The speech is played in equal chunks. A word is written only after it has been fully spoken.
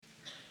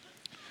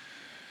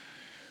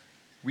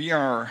We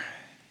are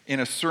in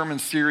a sermon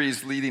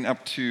series leading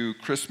up to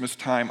Christmas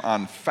time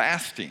on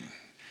fasting.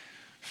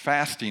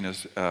 Fasting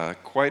is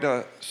quite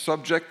a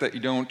subject that you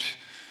don't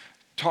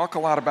talk a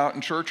lot about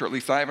in church, or at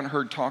least I haven't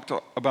heard talked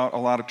about a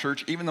lot of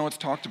church, even though it's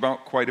talked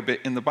about quite a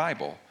bit in the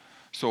Bible.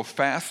 So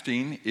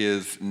fasting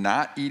is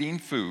not eating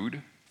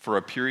food for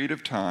a period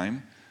of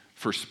time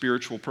for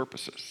spiritual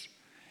purposes.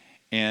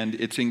 And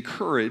it's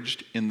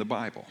encouraged in the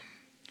Bible.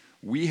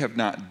 We have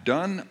not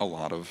done a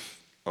lot of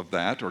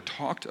that or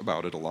talked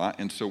about it a lot,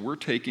 and so we're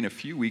taking a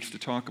few weeks to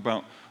talk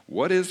about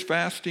what is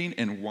fasting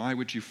and why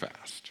would you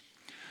fast.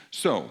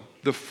 So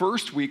the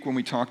first week when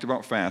we talked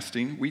about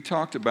fasting, we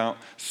talked about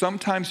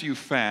sometimes you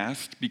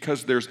fast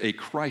because there's a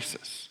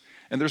crisis.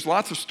 And there's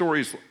lots of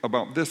stories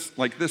about this,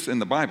 like this in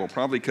the Bible,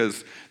 probably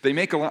because they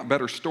make a lot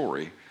better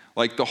story.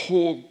 Like the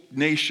whole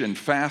nation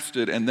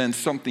fasted and then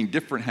something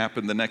different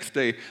happened the next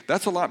day.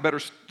 That's a lot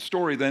better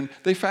story than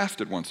they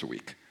fasted once a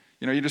week.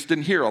 You know, you just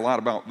didn't hear a lot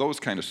about those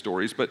kind of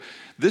stories, but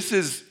this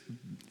is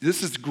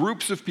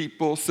groups of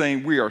people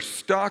saying we are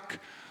stuck,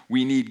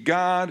 we need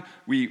God,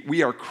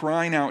 we are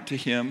crying out to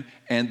Him,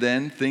 and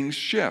then things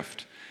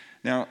shift.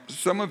 Now,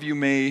 some of you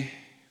may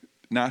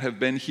not have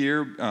been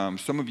here.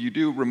 Some of you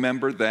do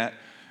remember that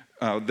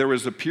there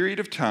was a period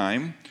of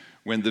time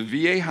when the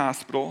VA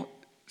hospital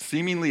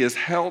seemingly is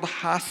held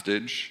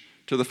hostage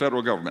to the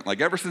federal government. Like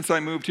ever since I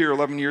moved here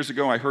 11 years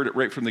ago, I heard it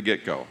right from the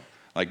get-go.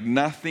 Like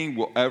nothing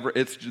will ever,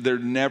 they're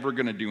never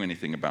going to do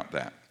anything about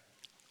that.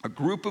 A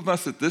group of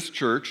us at this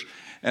church,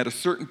 at a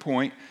certain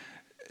point,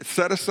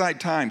 set aside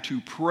time to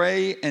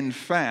pray and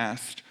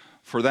fast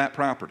for that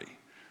property.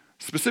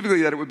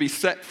 Specifically that it would be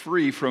set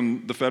free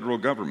from the federal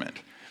government.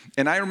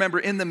 And I remember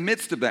in the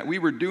midst of that, we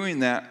were doing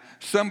that,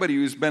 somebody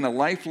who's been a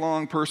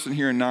lifelong person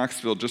here in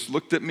Knoxville just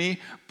looked at me,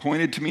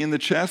 pointed to me in the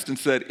chest and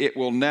said, "It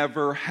will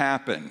never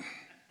happen."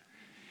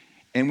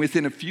 And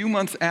within a few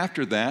months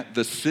after that,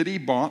 the city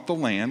bought the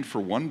land for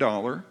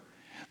 $1.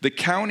 The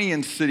county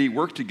and city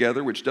worked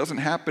together, which doesn't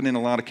happen in a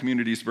lot of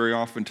communities very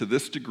often to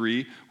this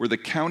degree, where the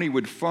county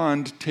would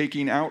fund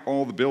taking out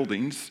all the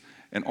buildings,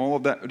 and all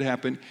of that would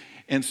happen.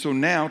 And so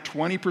now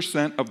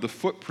 20% of the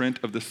footprint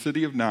of the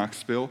city of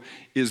Knoxville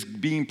is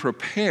being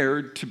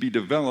prepared to be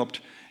developed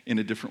in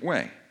a different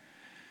way.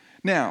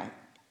 Now,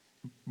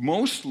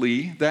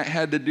 mostly that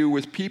had to do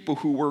with people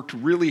who worked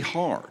really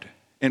hard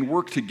and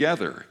worked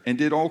together and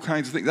did all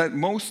kinds of things. That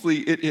mostly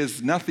it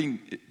has nothing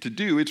to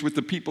do, it's with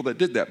the people that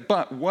did that.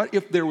 But what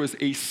if there was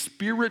a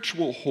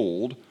spiritual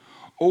hold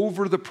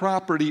over the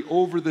property,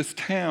 over this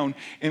town,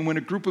 and when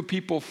a group of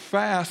people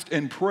fast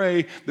and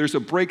pray, there's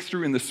a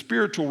breakthrough in the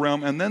spiritual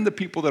realm, and then the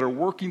people that are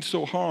working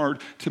so hard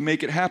to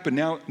make it happen,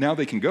 now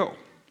they can go.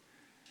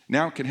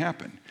 Now it can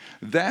happen.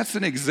 That's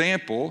an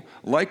example,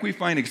 like we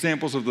find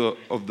examples in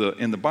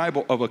the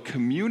Bible, of a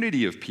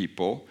community of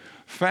people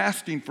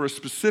fasting for a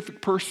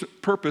specific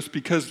purpose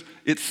because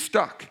it's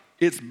stuck.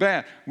 It's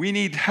bad. We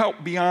need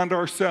help beyond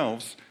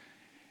ourselves.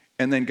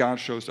 And then God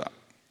shows up.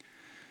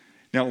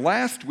 Now,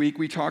 last week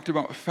we talked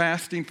about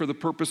fasting for the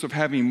purpose of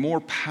having more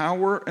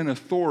power and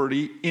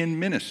authority in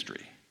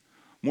ministry.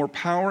 More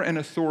power and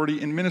authority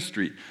in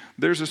ministry.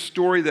 There's a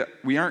story that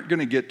we aren't going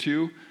to get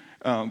to,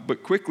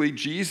 but quickly,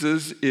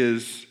 Jesus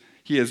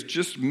he has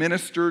just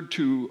ministered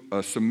to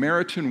a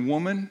Samaritan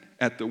woman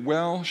at the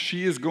well.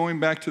 She is going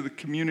back to the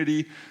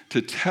community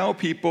to tell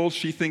people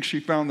she thinks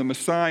she found the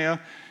Messiah.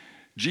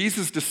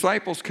 Jesus'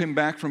 disciples came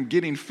back from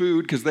getting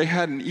food because they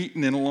hadn't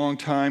eaten in a long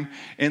time,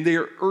 and they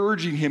are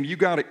urging him, you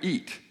got to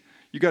eat.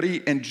 You got to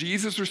eat. And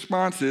Jesus'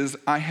 response is,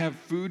 I have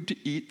food to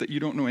eat that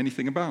you don't know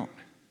anything about.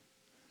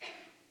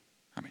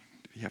 I mean,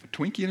 did he have a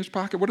Twinkie in his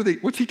pocket?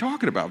 What's he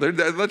talking about? They're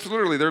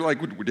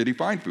like, did he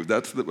find food?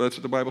 That's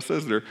what the Bible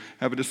says there.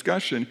 Have a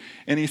discussion.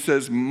 And he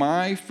says,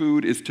 my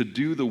food is to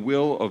do the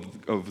will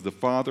of the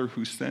Father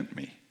who sent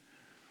me.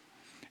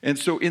 And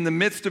so in the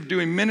midst of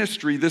doing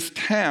ministry, this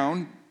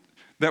town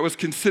that was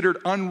considered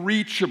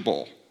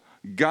unreachable,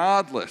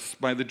 godless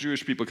by the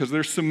Jewish people, because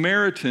they're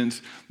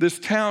Samaritans, this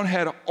town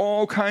had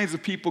all kinds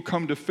of people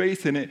come to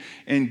faith in it,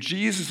 and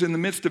Jesus in the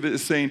midst of it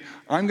is saying,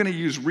 I'm going to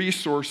use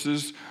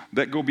resources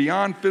that go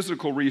beyond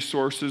physical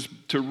resources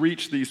to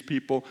reach these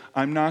people.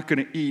 I'm not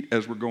going to eat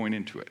as we're going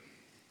into it.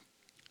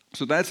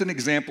 So that's an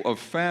example of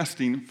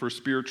fasting for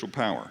spiritual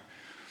power.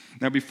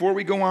 Now, before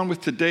we go on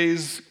with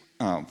today's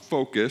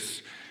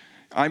focus,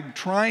 I'm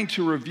trying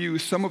to review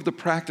some of the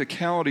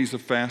practicalities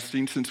of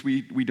fasting since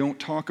we don't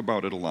talk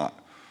about it a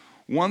lot.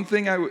 One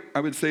thing I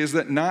would say is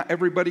that not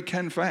everybody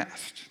can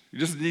fast. You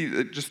just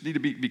need to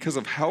be, because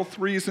of health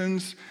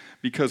reasons,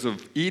 because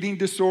of eating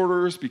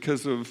disorders,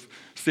 because of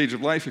stage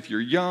of life. If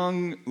you're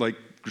young, like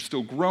you're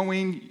still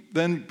growing,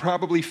 then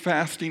probably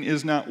fasting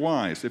is not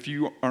wise. If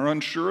you are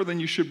unsure,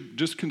 then you should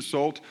just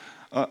consult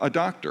a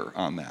doctor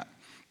on that.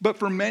 But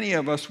for many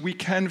of us, we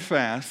can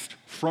fast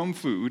from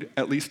food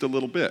at least a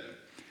little bit.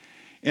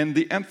 And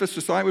the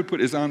emphasis I would put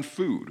is on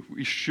food.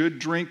 We should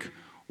drink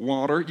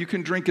water. You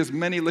can drink as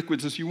many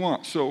liquids as you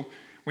want. So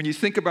when you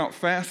think about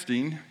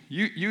fasting,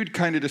 you'd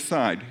kind of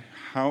decide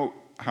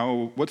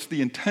what's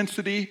the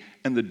intensity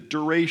and the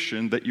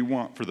duration that you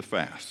want for the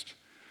fast.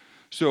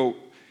 So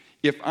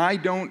if I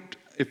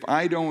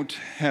don't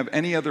have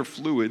any other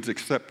fluids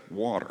except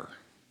water,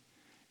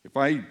 if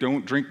I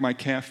don't drink my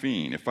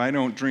caffeine, if I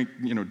don't drink,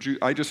 juice,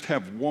 I just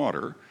have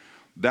water,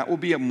 that will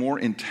be a more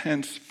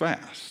intense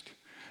fast.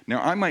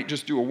 Now, I might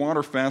just do a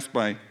water fast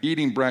by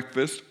eating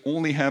breakfast,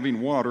 only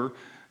having water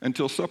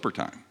until supper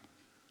time.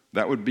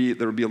 There would be a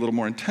little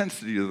more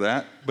intensity to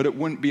that, but it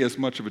wouldn't be as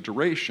much of a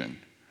duration.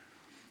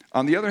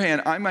 On the other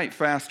hand, I might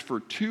fast for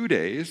 2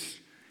 days,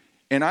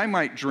 and I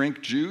might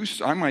drink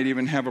juice. I might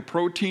even have a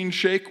protein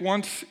shake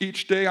once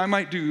each day. I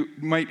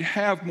might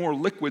have more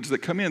liquids that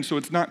come in, so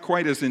it's not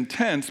quite as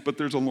intense, but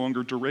there's a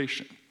longer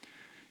duration.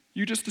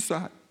 You just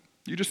decide.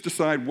 You just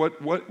decide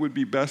what would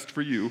be best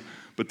for you.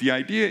 But the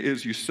idea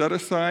is you set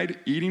aside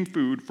eating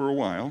food for a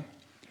while,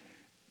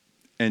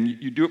 and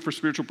you do it for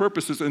spiritual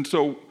purposes. And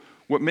so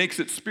what makes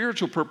it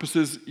spiritual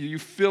purposes, you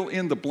fill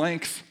in the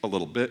blanks a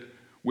little bit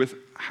with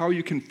how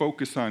you can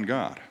focus on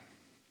God.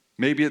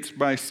 Maybe it's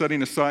by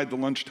setting aside the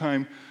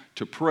lunchtime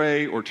to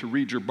pray or to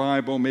read your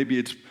Bible. Maybe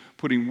it's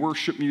putting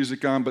worship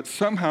music on. But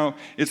somehow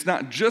it's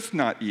not just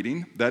not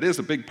eating. That is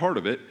a big part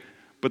of it.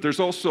 But there's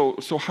also,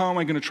 so how am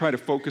I going to try to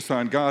focus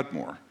on God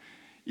more?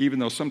 Even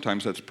though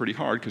sometimes that's pretty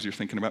hard because you're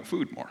thinking about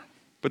food more.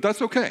 But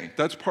that's okay.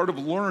 That's part of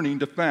learning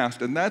to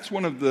fast. And that's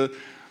one of the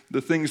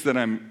things that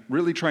I'm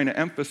really trying to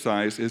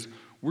emphasize is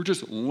we're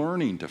just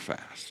learning to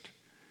fast.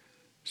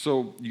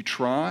 So you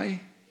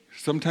try.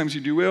 Sometimes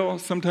you do ill.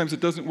 Sometimes it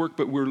doesn't work.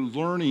 But we're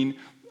learning.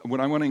 What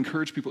I want to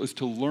encourage people is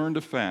to learn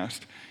to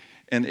fast.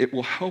 And it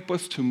will help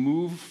us to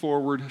move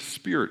forward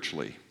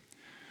spiritually,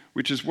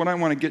 which is what I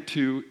want to get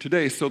to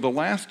today. So the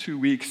last 2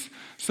 weeks,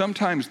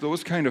 sometimes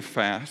those kind of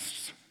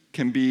fasts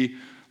can be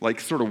like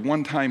sort of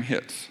one-time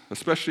hits,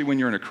 especially when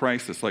you're in a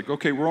crisis. Like,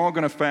 okay, we're all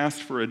going to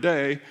fast for a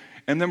day,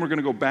 and then we're going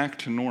to go back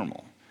to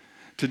normal.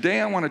 Today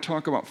I want to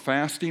talk about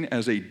fasting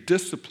as a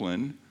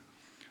discipline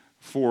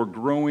for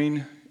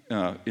growing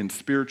in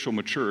spiritual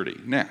maturity.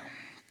 Now,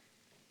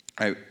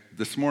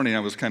 this morning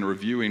I was kind of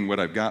reviewing what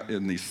I've got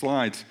in these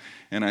slides,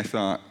 and I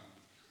thought,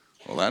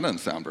 well, that doesn't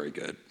sound very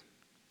good.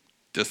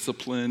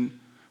 Discipline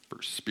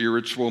for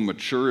spiritual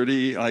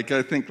maturity. I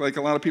think like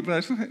a lot of people, I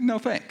say, no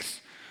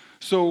thanks.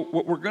 So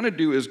what we're going to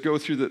do is go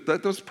through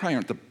those probably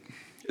aren't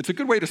it's a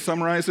good way to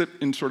summarize it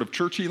in sort of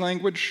churchy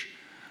language,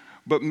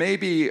 but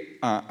maybe,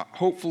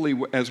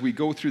 hopefully, as we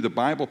go through the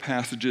Bible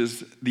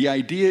passages, the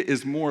idea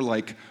is more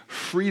like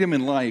freedom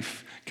in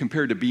life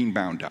compared to being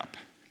bound up.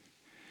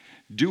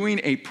 Doing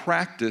a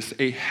practice,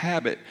 a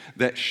habit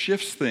that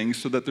shifts things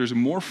so that there's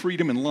more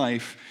freedom in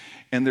life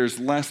and there's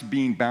less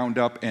being bound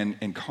up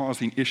and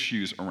causing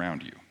issues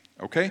around you,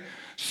 okay?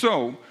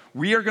 So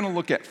we are going to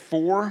look at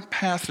 4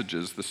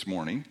 passages this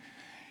morning,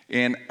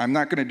 and I'm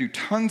not going to do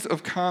tons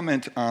of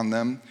comment on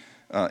them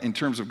in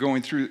terms of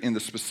going through in the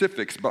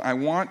specifics, but I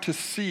want to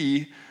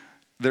see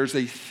there's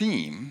a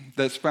theme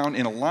that's found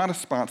in a lot of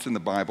spots in the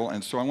Bible,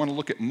 and so I want to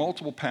look at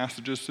multiple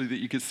passages so that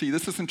you can see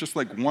this isn't just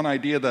like one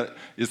idea that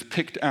is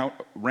picked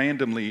out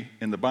randomly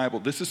in the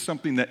Bible. This is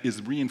something that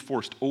is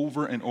reinforced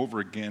over and over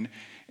again,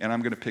 and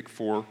I'm going to pick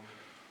four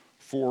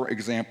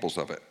examples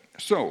of it.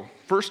 So,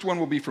 first one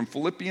will be from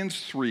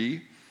Philippians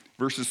 3,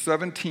 verses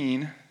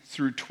 17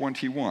 through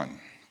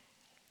 21.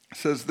 It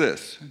says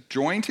this,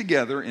 "Join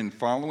together in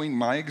following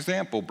my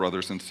example,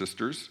 brothers and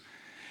sisters,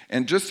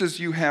 and just as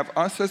you have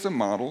us as a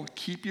model,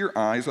 keep your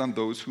eyes on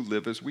those who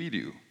live as we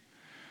do.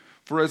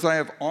 For as I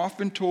have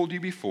often told you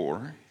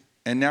before,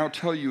 and now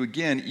tell you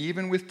again,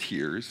 even with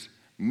tears,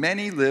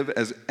 many live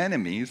as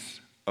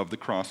enemies of the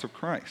cross of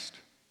Christ.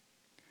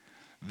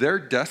 Their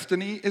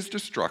destiny is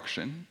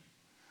destruction,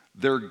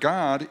 their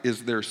God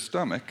is their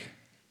stomach,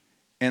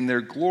 and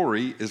their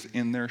glory is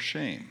in their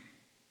shame.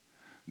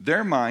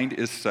 Their mind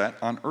is set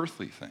on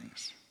earthly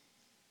things.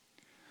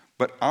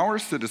 But our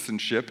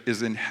citizenship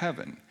is in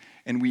heaven,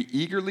 and we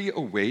eagerly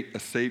await a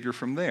Savior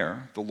from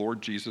there, the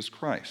Lord Jesus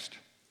Christ,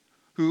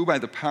 who, by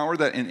the power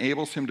that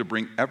enables him to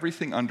bring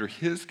everything under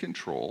his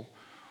control,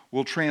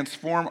 will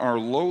transform our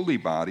lowly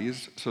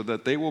bodies so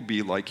that they will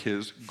be like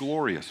his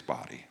glorious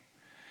body."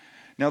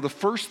 Now, the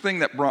first thing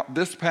that brought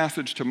this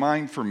passage to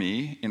mind for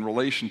me in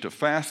relation to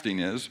fasting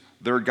is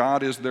their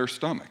God is their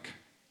stomach.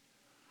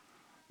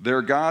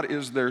 Their God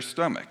is their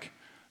stomach.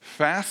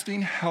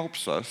 Fasting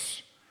helps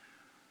us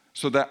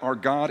so that our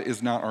God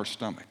is not our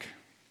stomach.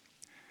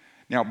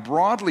 Now,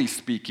 broadly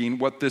speaking,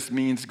 what this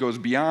means goes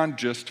beyond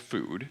just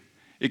food.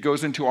 It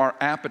goes into our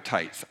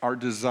appetites, our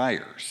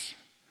desires.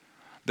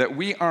 That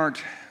we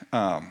aren't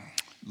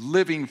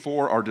living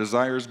for our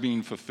desires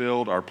being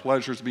fulfilled, our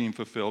pleasures being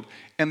fulfilled,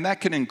 and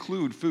that can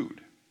include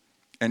food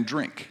and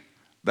drink.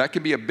 That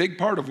can be a big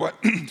part of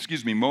what,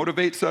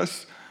 motivates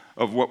us,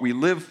 of what we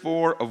live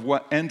for, of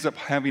what ends up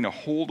having a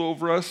hold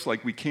over us,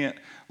 like we can't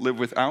live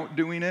without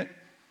doing it.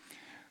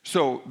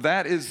 So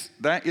that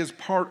is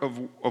part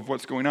of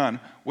what's going on.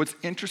 What's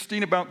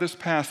interesting about this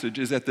passage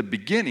is at the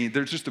beginning,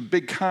 there's just a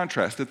big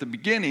contrast. At the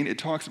beginning, it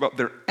talks about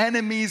they're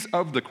enemies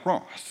of the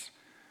cross.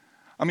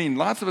 I mean,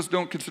 lots of us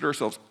don't consider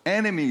ourselves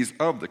enemies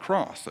of the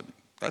cross.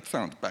 That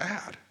sounds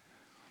bad.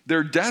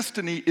 Their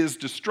destiny is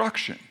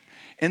destruction.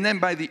 And then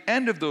by the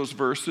end of those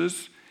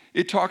verses,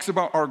 it talks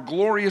about our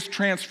glorious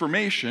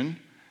transformation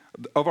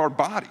of our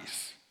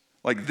bodies.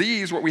 Like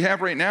these, what we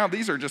have right now,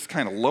 these are just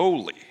kind of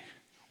lowly.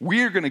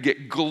 We're going to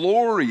get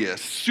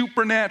glorious,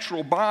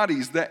 supernatural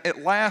bodies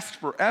that last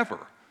forever.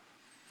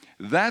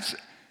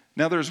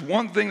 Now there's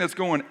one thing that's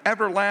going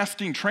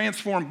everlasting,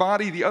 transformed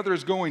body, the other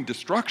is going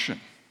destruction.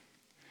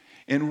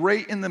 And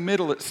right in the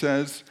middle it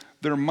says,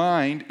 their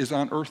mind is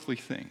on earthly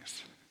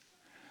things.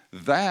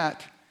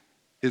 That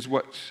is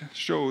what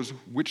shows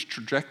which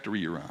trajectory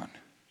you're on.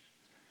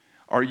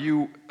 Are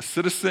you a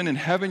citizen in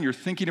heaven, you're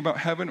thinking about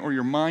heaven, or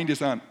your mind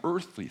is on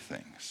earthly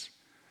things?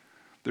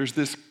 There's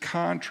this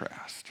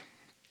contrast.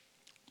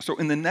 So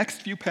in the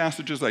next few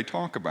passages I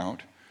talk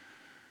about,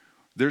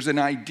 there's an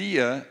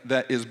idea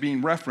that is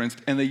being referenced,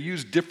 and they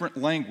use different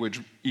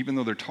language, even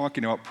though they're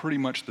talking about pretty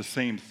much the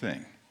same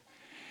thing.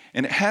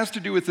 And it has to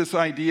do with this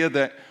idea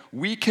that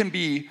we can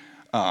be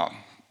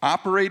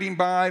operating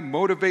by,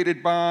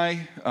 motivated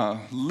by,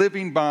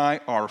 living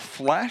by our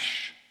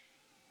flesh,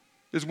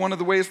 is one of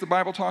the ways the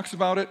Bible talks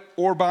about it,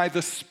 or by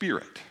the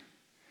Spirit.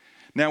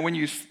 Now, when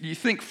you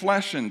think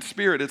flesh and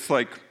spirit, it's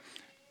like,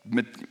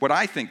 what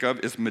I think of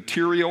is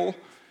material,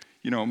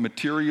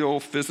 material,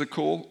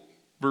 physical,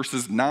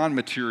 versus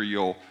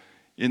non-material,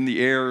 in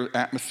the air,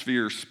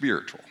 atmosphere,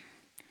 spiritual.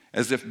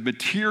 As if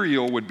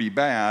material would be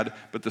bad,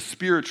 but the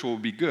spiritual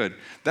would be good.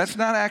 That's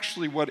not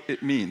actually what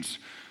it means.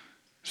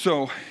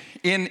 So,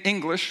 in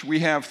English, we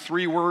have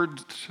three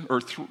words,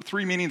 or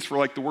three meanings for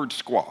like the word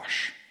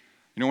squash.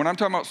 When I'm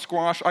talking about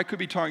squash, I could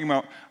be talking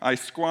about I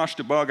squashed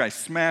a bug, I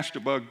smashed a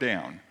bug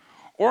down.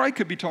 Or I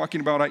could be talking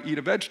about I eat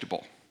a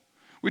vegetable,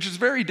 which is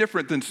very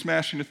different than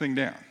smashing a thing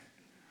down.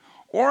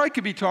 Or I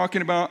could be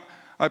talking about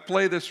I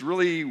play this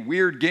really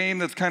weird game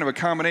that's kind of a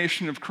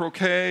combination of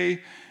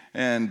croquet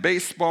and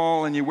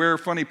baseball, and you wear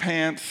funny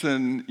pants,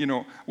 and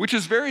which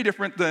is very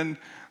different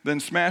than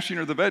smashing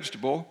or the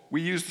vegetable.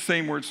 We use the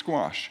same word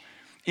squash.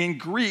 In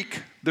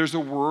Greek, there's a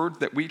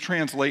word that we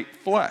translate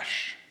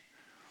flesh.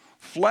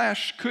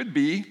 Flesh could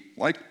be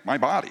like my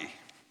body,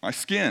 my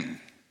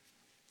skin,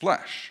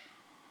 flesh.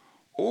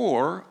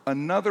 Or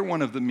another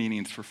one of the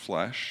meanings for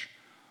flesh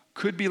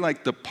could be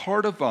like the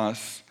part of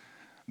us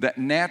that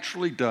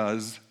naturally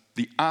does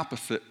the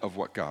opposite of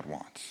what God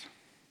wants.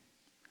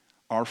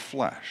 Our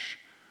flesh.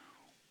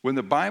 When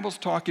the Bible's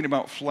talking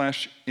about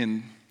flesh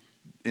in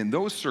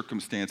those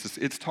circumstances,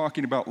 it's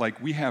talking about like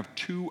we have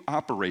two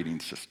operating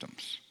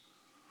systems.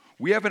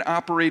 We have an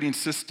operating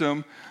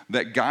system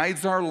that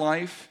guides our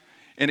life,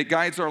 and it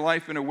guides our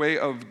life in a way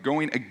of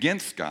going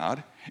against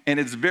God, and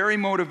it's very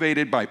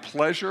motivated by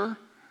pleasure,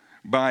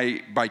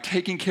 by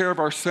taking care of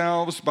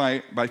ourselves,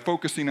 by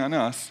focusing on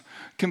us,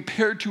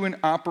 compared to an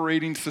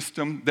operating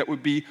system that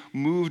would be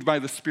moved by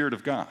the Spirit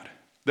of God,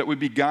 that would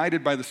be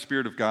guided by the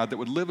Spirit of God, that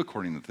would live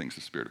according to the things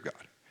of the Spirit of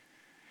God.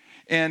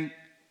 And,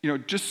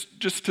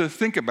 just to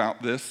think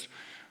about this,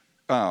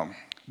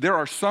 there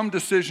are some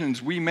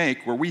decisions we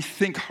make where we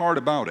think hard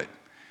about it.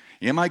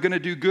 Am I going to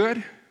do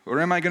good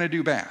or am I going to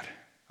do bad?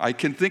 I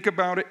can think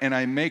about it and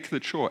I make the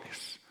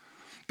choice.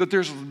 But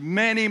there's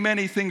many,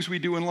 many things we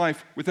do in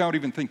life without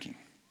even thinking.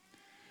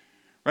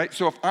 Right?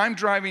 So if I'm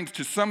driving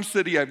to some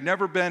city I've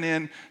never been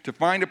in to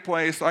find a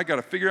place, I got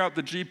to figure out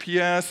the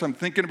GPS, I'm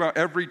thinking about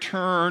every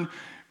turn,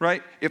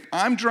 right? If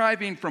I'm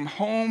driving from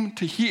home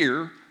to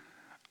here,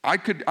 I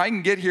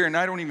can get here and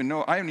I haven't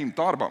even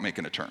thought about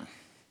making a turn.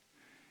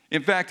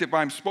 In fact, if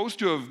I'm supposed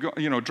to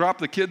have, dropped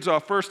the kids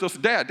off first, they'll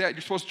say, Dad,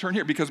 you're supposed to turn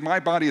here, because my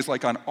body is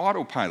like on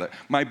autopilot.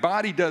 My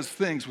body does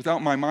things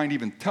without my mind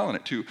even telling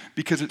it to,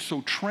 because it's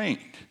so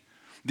trained.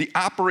 The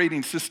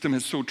operating system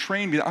is so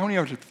trained that I don't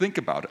even have to think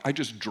about it. I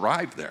just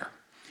drive there.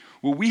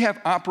 Well, we have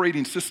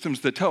operating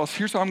systems that tell us,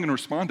 here's how I'm going to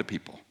respond to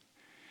people.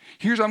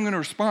 Here's how I'm going to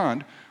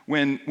respond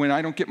when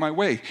I don't get my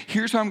way.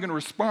 Here's how I'm going to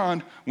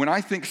respond when I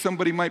think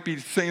somebody might be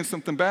saying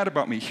something bad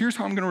about me. Here's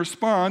how I'm going to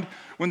respond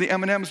when the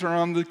M&Ms are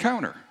on the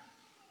counter.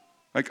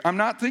 Like, I'm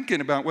not thinking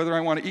about whether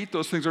I want to eat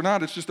those things or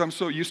not. It's just I'm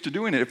so used to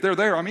doing it. If they're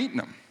there, I'm eating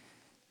them.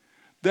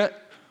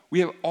 We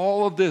have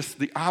all of this,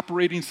 the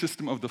operating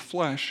system of the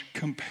flesh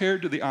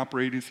compared to the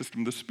operating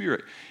system of the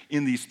Spirit.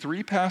 In these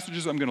three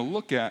passages I'm going to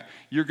look at,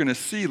 you're going to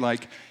see,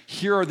 like,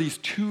 here are these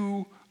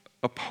two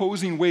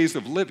opposing ways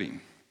of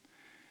living.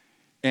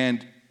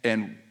 And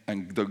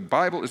the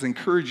Bible is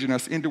encouraging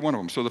us into one of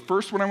them. So the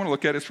first one I want to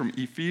look at is from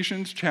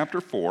Ephesians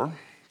chapter 4.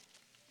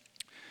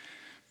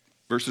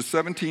 Verses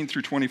 17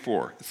 through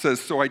 24. It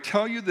says, "So I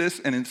tell you this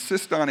and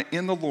insist on it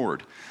in the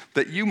Lord,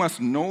 that you must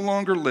no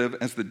longer live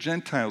as the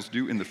Gentiles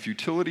do in the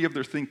futility of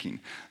their thinking.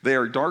 They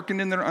are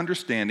darkened in their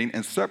understanding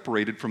and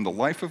separated from the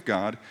life of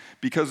God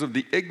because of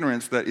the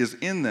ignorance that is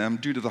in them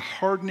due to the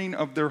hardening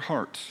of their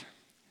hearts.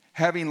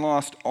 Having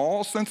lost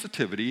all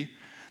sensitivity,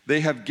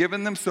 they have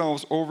given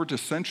themselves over to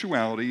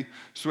sensuality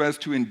so as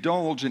to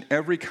indulge in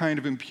every kind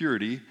of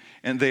impurity,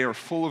 and they are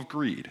full of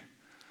greed."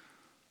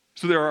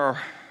 So there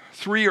are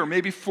 3 or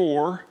maybe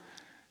 4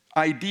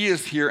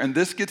 ideas here, and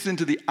this gets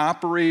into the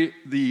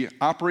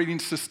operating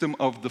system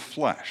of the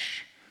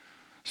flesh.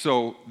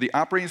 So the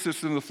operating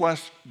system of the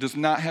flesh does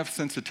not have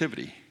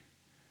sensitivity.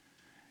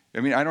 I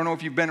mean, I don't know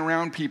if you've been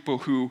around people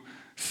who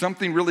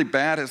something really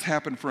bad has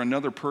happened for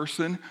another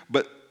person,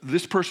 but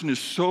this person is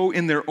so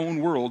in their own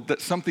world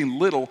that something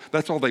little,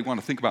 that's all they want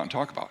to think about and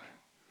talk about.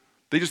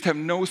 They just have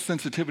no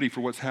sensitivity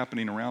for what's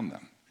happening around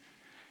them.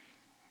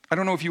 I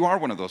don't know if you are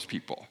one of those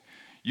people.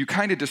 You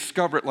kind of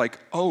discover it like,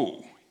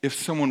 oh, if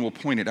someone will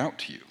point it out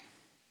to you.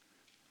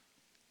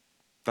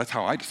 That's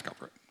how I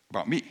discover it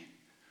about me.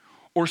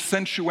 Or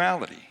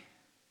sensuality,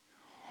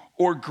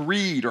 or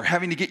greed, or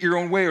having to get your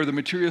own way, or the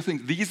material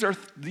things.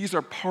 These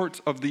are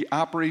parts of the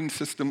operating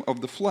system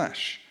of the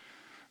flesh.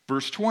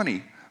 Verse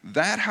 20,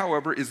 that,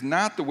 however, is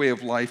not the way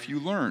of life you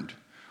learned.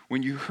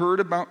 When you heard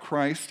about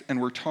Christ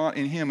and were taught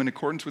in him in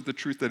accordance with the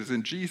truth that is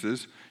in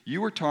Jesus,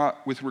 you were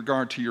taught with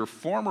regard to your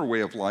former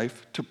way of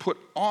life to put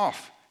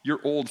off your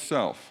old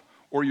self,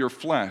 or your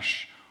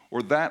flesh,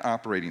 or that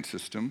operating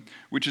system,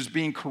 which is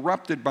being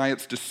corrupted by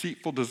its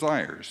deceitful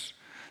desires,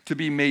 to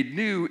be made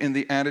new in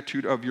the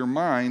attitude of your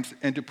minds,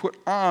 and to put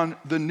on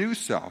the new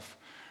self,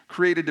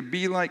 created to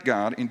be like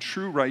God in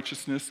true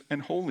righteousness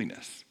and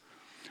holiness.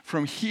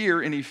 From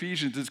here in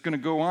Ephesians, it's going to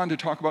go on to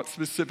talk about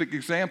specific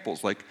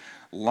examples like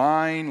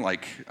lying,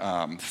 like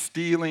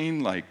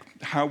stealing, like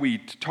how we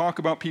talk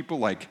about people,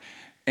 like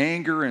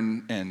anger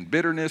and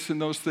bitterness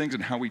and those things,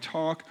 and how we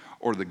talk,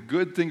 or the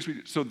good things we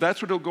do. So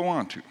that's what it'll go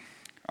on to.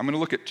 I'm going to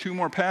look at two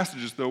more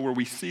passages, though, where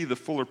we see the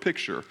fuller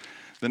picture.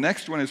 The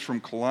next one is from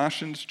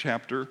Colossians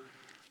chapter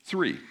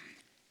 3.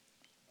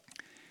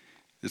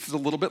 This is a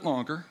little bit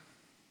longer,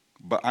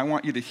 but I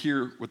want you to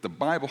hear what the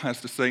Bible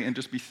has to say and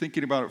just be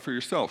thinking about it for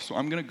yourself. So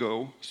I'm going to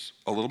go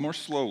a little more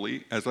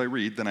slowly as I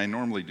read than I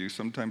normally do.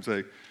 Sometimes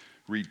I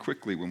read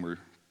quickly when we're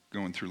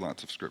going through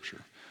lots of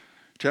scripture.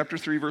 Chapter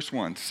 3, verse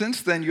 1.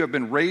 Since then you have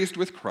been raised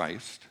with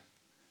Christ.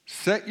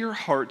 Set your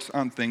hearts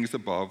on things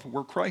above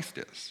where Christ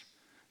is,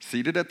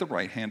 seated at the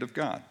right hand of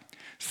God.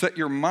 Set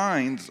your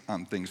minds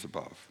on things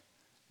above,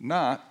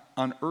 not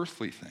on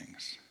earthly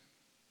things.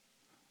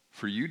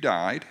 For you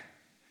died,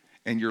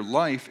 and your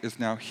life is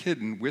now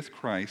hidden with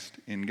Christ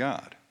in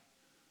God.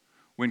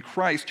 When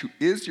Christ, who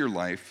is your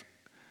life,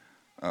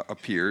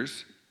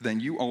 appears,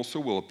 then you also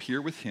will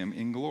appear with him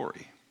in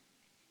glory.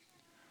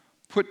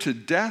 Put to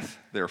death,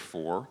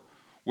 therefore,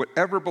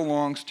 whatever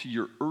belongs to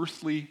your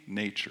earthly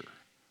nature,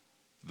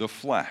 the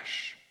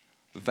flesh,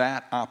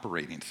 that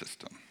operating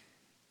system,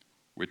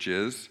 which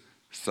is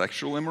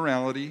sexual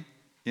immorality,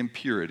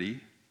 impurity,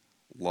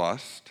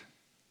 lust,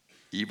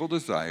 evil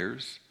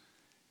desires,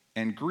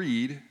 and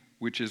greed,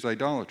 which is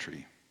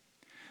idolatry.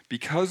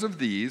 Because of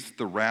these,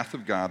 the wrath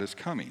of God is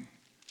coming.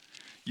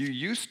 You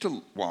used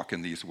to walk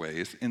in these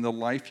ways in the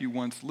life you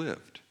once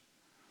lived.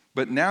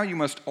 But now you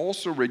must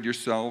also rid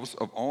yourselves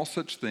of all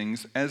such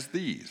things as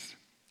these: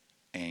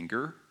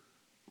 anger,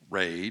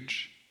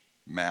 rage,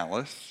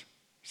 malice,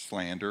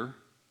 slander,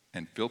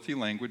 and filthy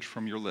language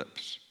from your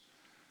lips.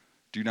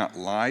 Do not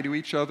lie to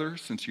each other,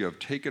 since you have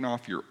taken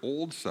off your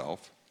old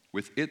self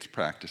with its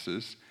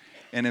practices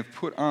and have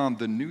put on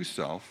the new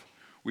self,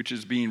 which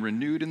is being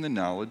renewed in the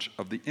knowledge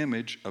of the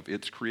image of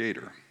its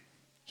creator.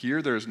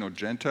 Here there is no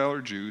Gentile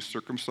or Jew,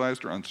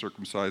 circumcised or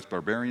uncircumcised,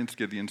 barbarian,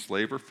 Scythian,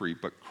 slave or free,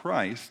 but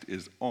Christ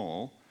is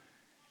all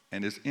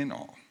and is in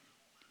all.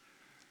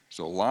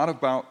 So a lot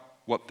about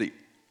what the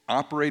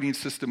operating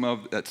system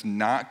of that's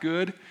not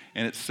good,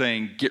 and it's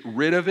saying get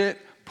rid of it,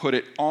 put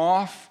it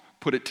off,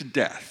 put it to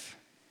death.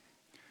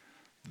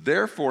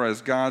 Therefore,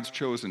 as God's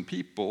chosen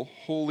people,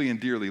 holy and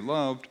dearly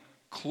loved,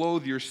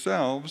 clothe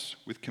yourselves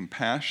with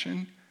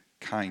compassion,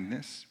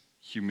 kindness,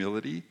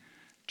 humility,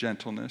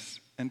 gentleness,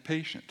 and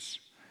patience.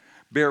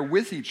 Bear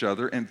with each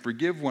other and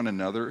forgive one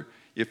another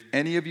if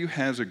any of you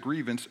has a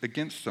grievance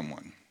against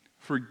someone.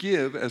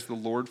 Forgive as the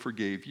Lord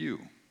forgave you.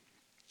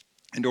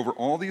 And over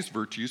all these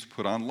virtues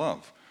put on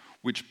love,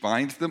 which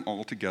binds them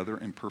all together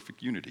in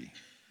perfect unity.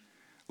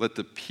 Let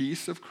the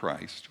peace of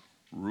Christ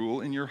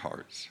rule in your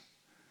hearts,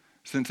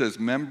 since as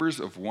members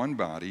of one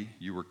body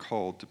you were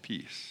called to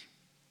peace.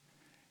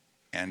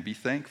 And be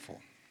thankful.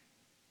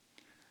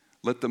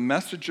 Let the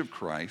message of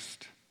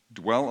Christ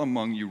dwell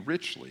among you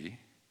richly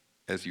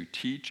as you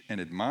teach and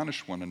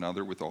admonish one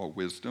another with all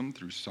wisdom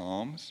through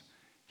psalms,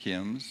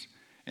 hymns,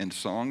 and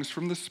songs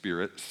from the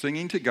Spirit,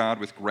 singing to God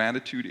with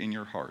gratitude in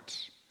your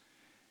hearts.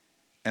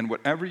 And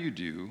whatever you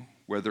do,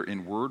 whether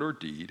in word or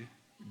deed,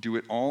 do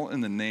it all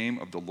in the name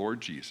of the Lord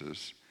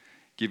Jesus,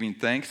 giving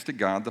thanks to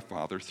God the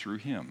Father through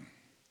him.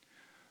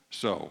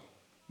 So,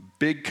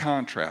 big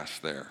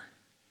contrast there.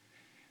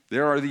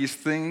 There are these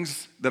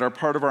things that are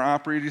part of our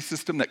operating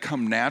system that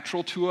come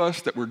natural to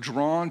us, that we're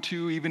drawn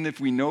to, even if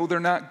we know they're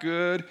not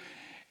good.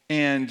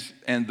 And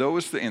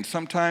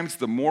sometimes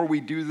the more we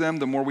do them,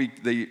 the more we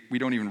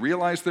don't even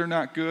realize they're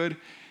not good.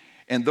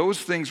 And those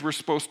things we're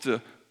supposed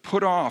to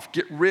put off,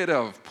 get rid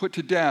of, put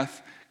to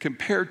death,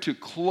 compared to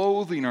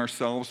clothing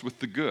ourselves with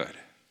the good,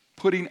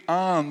 putting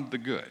on the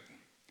good.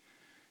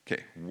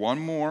 Okay, one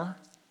more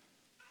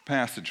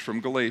passage from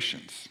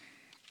Galatians,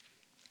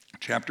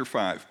 chapter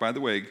 5. By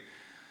the way,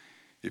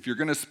 if you're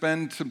going to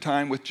spend some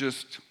time with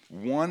just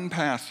one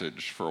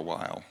passage for a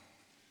while,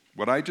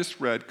 what I just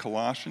read,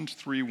 Colossians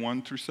 3,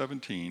 1 through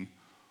 17,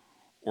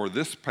 or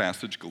this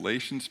passage,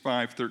 Galatians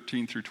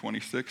 5:13 through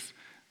 26,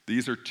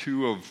 these are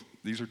two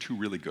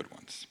really good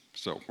ones.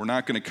 So we're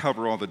not going to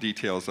cover all the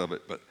details of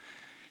it, but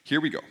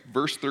here we go.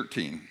 Verse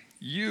 13.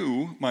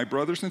 You, my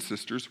brothers and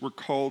sisters, were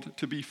called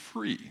to be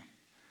free,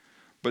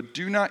 but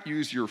do not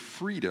use your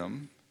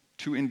freedom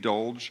to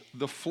indulge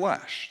the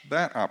flesh,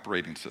 that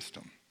operating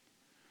system.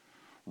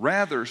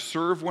 Rather,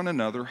 serve one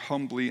another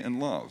humbly in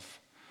love.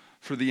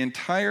 For the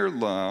entire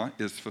law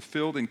is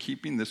fulfilled in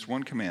keeping this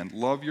one command: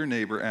 love your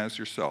neighbor as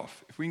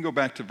yourself. If we can go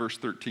back to verse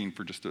 13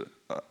 for just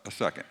a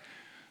second.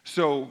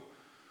 So,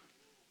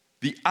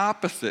 the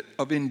opposite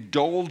of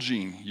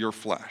indulging your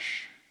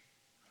flesh,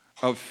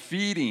 of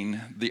feeding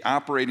the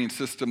operating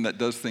system that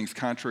does things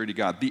contrary to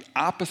God, the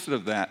opposite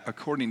of that,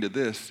 according to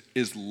this,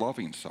 is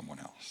loving someone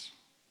else.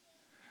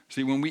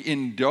 See, when we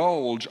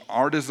indulge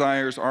our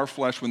desires, our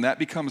flesh, when that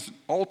becomes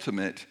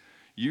ultimate,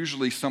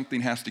 usually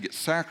something has to get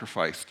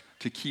sacrificed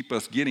to keep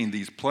us getting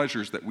these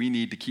pleasures that we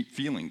need to keep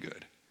feeling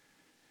good.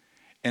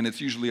 And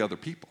it's usually other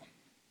people.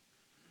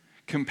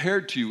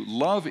 Compared to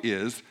love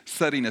is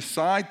setting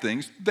aside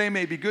things. They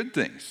may be good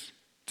things.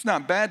 It's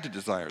not bad to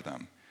desire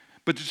them,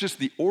 but it's just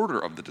the order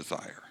of the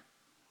desire.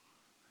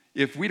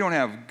 If we don't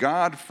have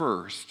God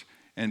first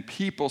and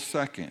people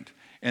second,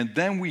 and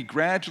then we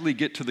gradually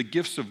get to the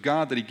gifts of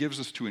God that he gives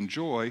us to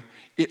enjoy,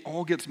 it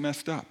all gets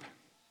messed up.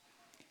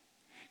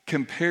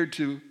 Compared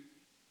to,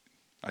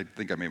 I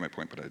think I made my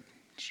point,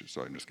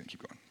 so I'm just going to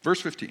keep going. Verse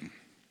 15.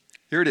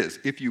 Here it is.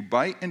 If you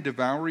bite and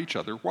devour each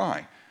other,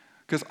 why?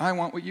 Because I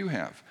want what you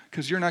have.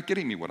 Because you're not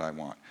getting me what I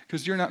want.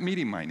 Because you're not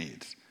meeting my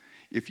needs.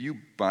 If you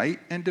bite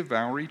and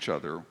devour each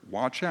other,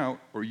 watch out,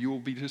 or you will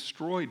be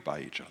destroyed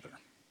by each other.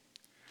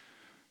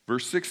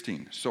 Verse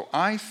 16. So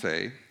I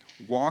say,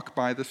 walk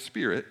by the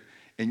Spirit,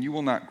 and you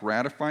will not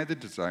gratify the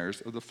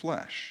desires of the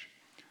flesh.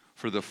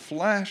 For the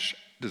flesh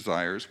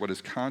desires what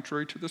is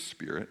contrary to the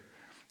Spirit,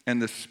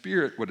 and the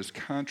Spirit what is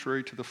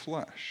contrary to the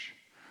flesh.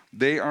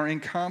 They are in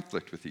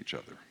conflict with each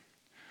other,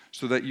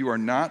 so that you are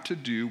not to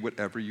do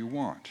whatever you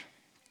want.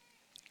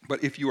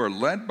 But if you are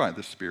led by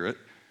the Spirit,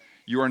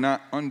 you are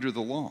not under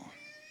the law.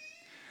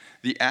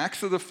 The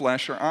acts of the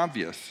flesh are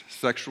obvious: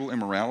 sexual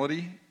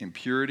immorality,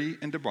 impurity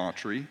and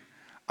debauchery,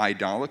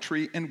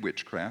 idolatry and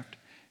witchcraft,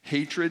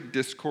 hatred,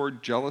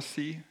 discord,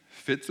 jealousy,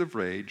 fits of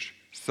rage,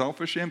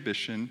 selfish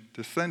ambition,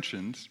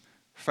 dissensions,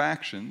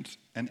 factions,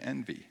 and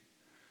envy,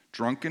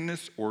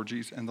 drunkenness,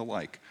 orgies, and the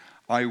like.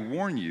 I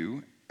warn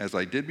you, as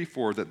I did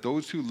before, that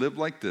those who live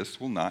like this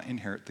will not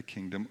inherit the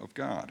kingdom of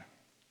God.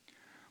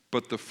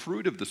 But the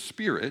fruit of the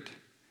Spirit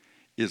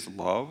is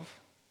love,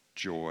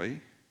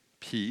 joy,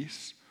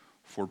 peace,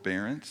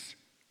 forbearance,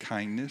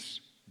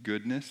 kindness,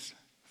 goodness,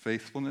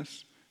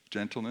 faithfulness,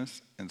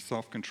 gentleness, and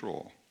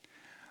self-control.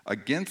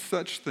 Against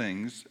such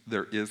things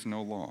there is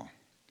no law.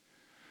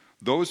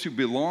 Those who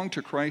belong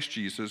to Christ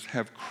Jesus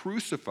have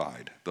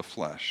crucified the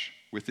flesh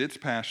with its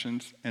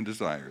passions and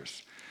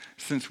desires.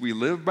 Since we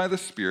live by the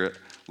Spirit,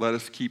 let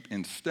us keep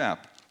in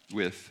step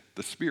with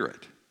the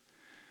Spirit.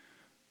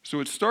 So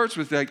it starts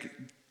with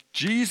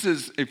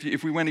Jesus,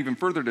 if we went even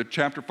further to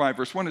chapter 5,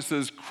 verse 1, it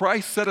says,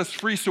 Christ set us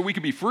free so we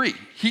can be free.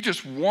 He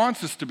just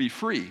wants us to be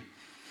free.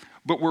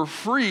 But we're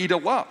free to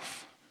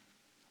love.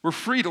 We're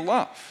free to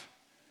love.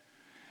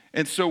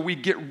 And so we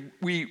get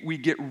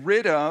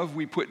rid of,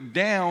 we put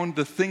down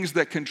the things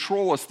that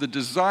control us, the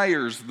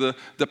desires,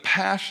 the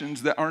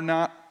passions that are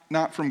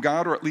not from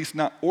God, or at least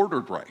not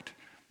ordered right,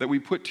 that we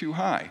put too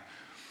high.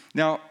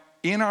 Now,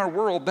 in our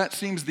world, that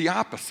seems the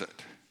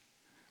opposite.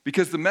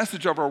 Because the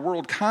message of our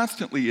world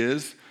constantly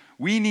is,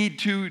 we need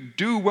to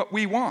do what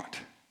we want.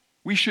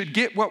 We should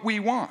get what we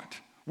want.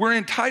 We're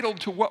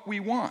entitled to what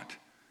we want.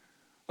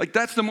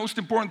 That's the most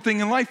important thing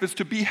in life, is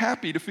to be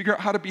happy, to figure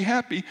out how to be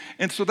happy.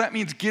 And so that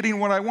means getting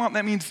what I want.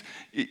 That means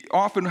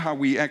often how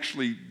we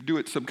actually do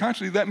it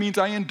subconsciously, that means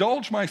I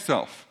indulge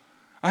myself.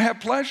 I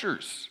have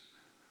pleasures.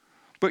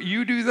 But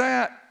you do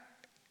that,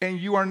 and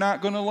you are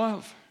not going to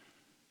love.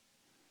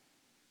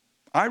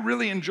 I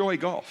really enjoy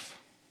golf.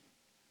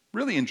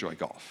 Really enjoy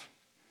golf.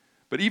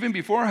 But even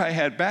before I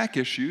had back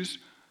issues,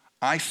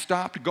 I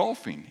stopped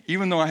golfing.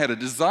 Even though I had a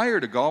desire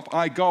to golf,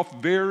 I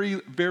golfed very,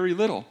 very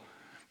little.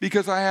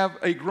 Because I have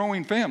a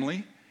growing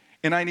family,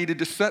 and I needed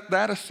to set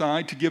that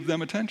aside to give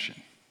them attention.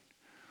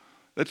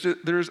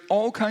 There's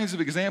all kinds of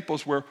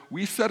examples where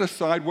we set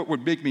aside what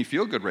would make me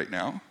feel good right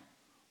now,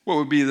 what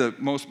would be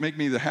make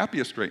me the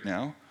happiest right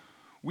now.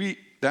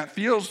 That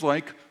feels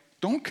like,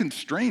 don't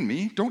constrain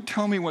me, don't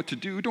tell me what to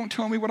do, don't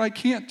tell me what I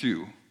can't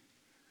do.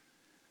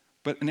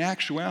 But in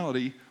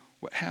actuality,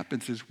 what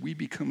happens is we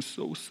become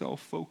so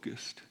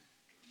self-focused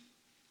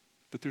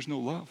that there's no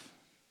love,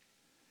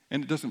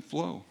 and it doesn't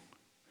flow.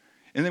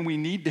 And then we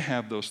need to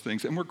have those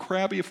things. And we're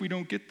crabby if we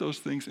don't get those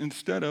things,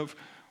 instead of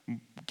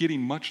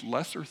getting much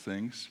lesser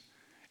things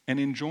and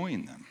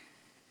enjoying them.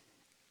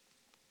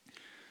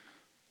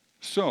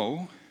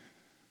 So,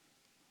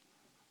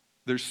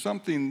 there's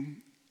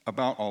something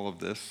about all of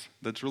this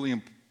that's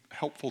really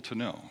helpful to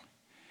know.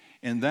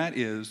 And that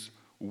is,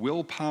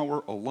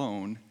 willpower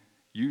alone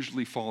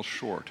usually falls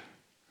short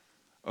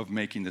of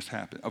making this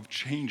happen, of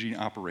changing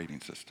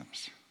operating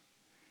systems.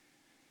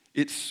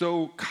 It's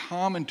so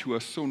common to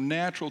us, so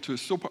natural to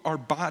us, our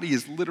body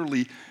has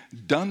literally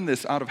done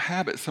this out of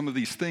habit, some of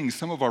these things,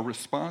 some of our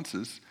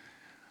responses,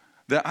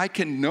 that I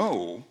can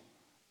know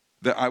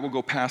that I will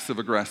go passive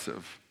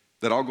aggressive,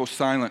 that I'll go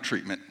silent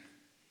treatment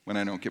when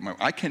I don't get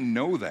I can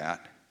know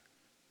that,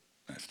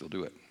 and I still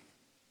do it.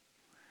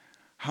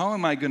 How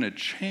am I going to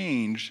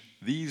change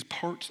these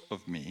parts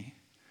of me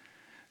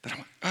that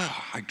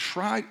I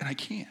tried and I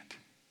can't?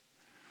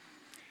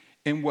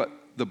 And what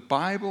the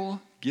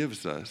Bible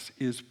gives us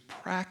is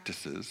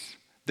practices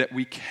that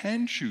we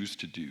can choose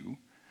to do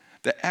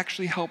that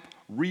actually help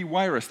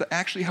rewire us, that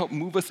actually help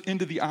move us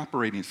into the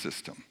operating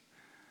system,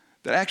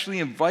 that actually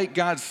invite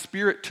God's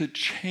Spirit to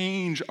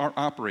change our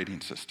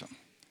operating system.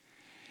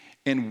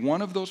 And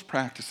one of those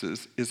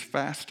practices is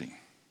fasting.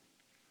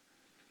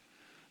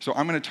 So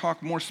I'm going to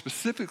talk more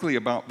specifically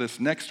about this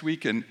next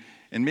week and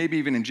maybe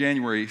even in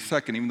January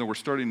 2nd, even though we're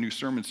starting a new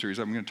sermon series,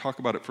 I'm going to talk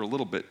about it for a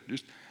little bit.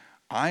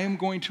 I am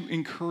going to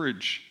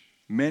encourage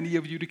many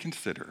of you to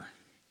consider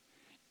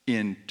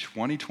in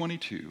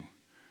 2022,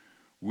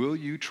 will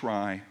you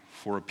try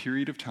for a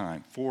period of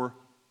time, for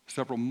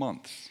several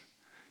months,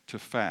 to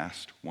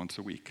fast once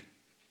a week?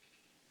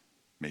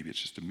 Maybe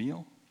it's just a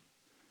meal.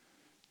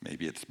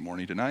 Maybe it's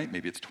morning to night.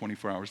 Maybe it's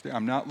 24 hours a day.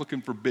 I'm not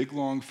looking for big,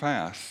 long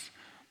fasts,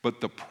 but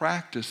the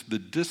practice, the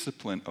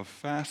discipline of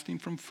fasting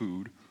from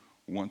food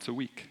once a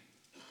week.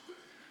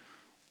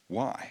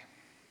 Why?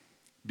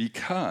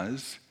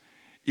 Because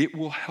it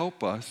will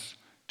help us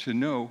to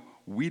know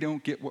we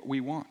don't get what we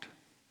want,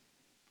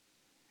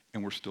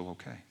 and we're still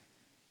okay.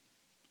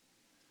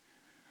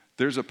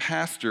 There's a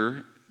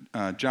pastor,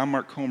 John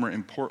Mark Comer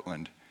in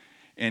Portland,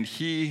 and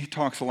he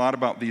talks a lot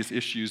about these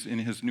issues in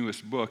his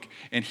newest book,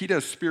 and he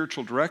does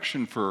spiritual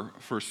direction for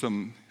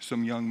some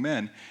young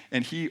men,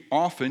 and he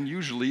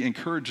usually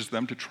encourages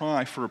them to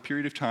try for a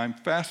period of time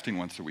fasting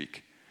once a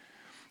week.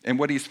 And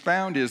what he's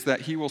found is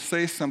that he will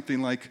say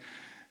something like,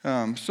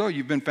 so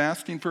you've been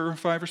fasting for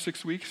 5 or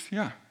 6 weeks?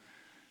 Yeah.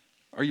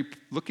 Are you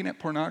looking at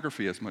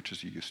pornography as much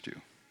as you used to?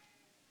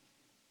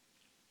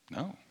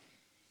 No.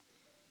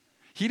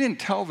 He didn't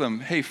tell them,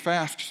 hey,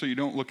 fast so you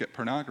don't look at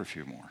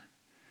pornography more.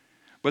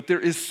 But there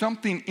is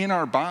something in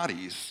our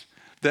bodies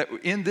that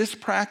in this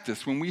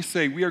practice, when we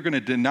say we are going to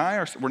deny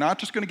ourselves, we're not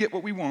just going to get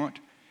what we want,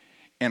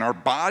 and our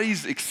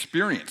bodies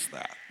experience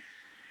that.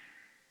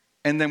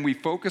 And then we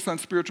focus on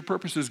spiritual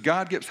purposes,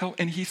 God gets help,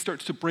 and he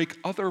starts to break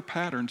other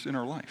patterns in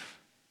our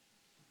life,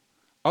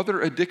 other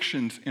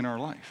addictions in our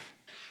life.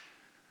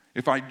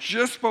 If I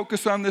just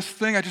focus on this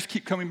thing, I just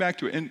keep coming back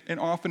to it. And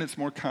often it's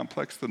more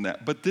complex than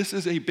that. But this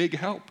is a big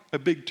help, a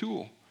big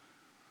tool,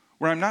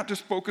 where I'm not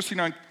just focusing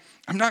on,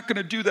 I'm not going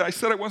to do that. I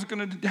said I wasn't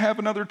going to have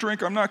another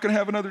drink. I'm not going to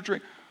have another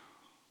drink.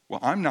 Well,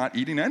 I'm not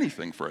eating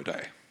anything for a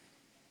day.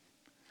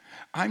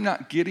 I'm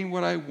not getting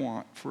what I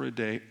want for a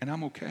day, and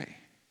I'm okay.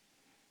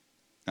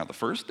 Now, the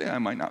first day I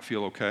might not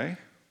feel okay.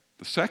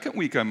 The second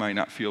week I might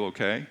not feel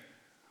okay.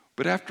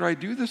 But after I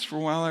do this for a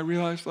while, I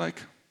realize,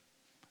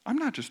 I'm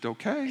not just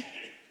okay.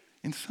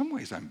 In some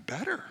ways, I'm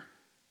better.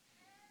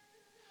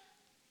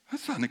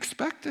 That's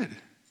unexpected.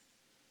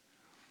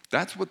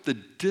 That's what the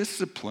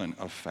discipline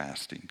of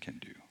fasting can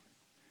do.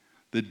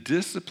 The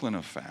discipline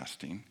of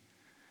fasting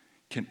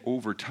can,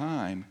 over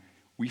time,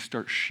 we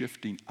start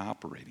shifting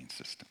operating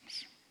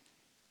systems.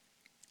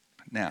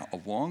 Now,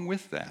 along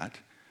with that,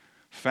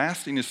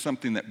 fasting is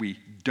something that we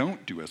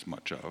don't do as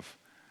much of,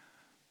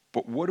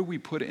 but what do we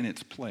put in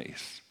its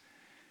place?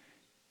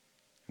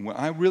 And what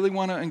I really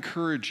want to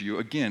encourage you,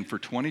 again, for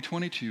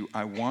 2022,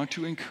 I want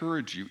to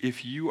encourage you,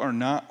 if you are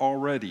not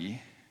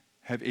already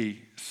have a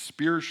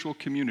spiritual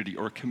community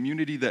or a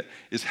community that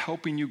is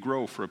helping you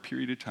grow for a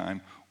period of time,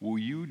 will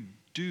you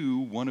do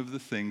one of the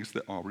things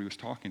that Aubrey was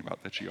talking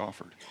about that she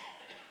offered?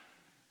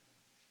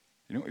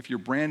 If you're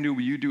brand new,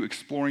 will you do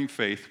Exploring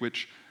Faith,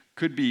 which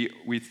could be,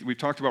 we've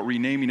talked about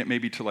renaming it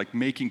maybe to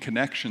Making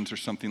Connections or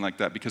something like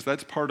that, because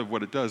that's part of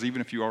what it does,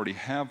 even if you already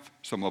have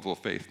some level of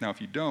faith. Now,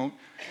 if you don't,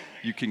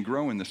 you can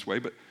grow in this way,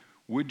 but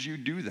would you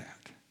do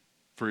that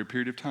for a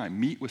period of time?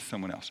 Meet with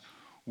someone else.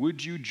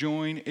 Would you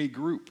join a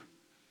group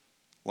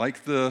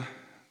like the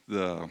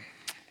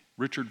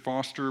Richard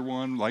Foster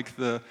one, like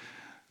the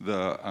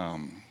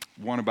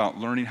one about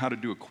learning how to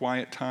do a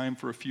quiet time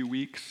for a few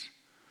weeks?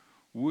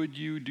 Would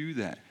you do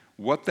that?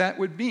 What that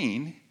would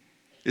mean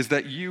is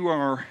that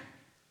you're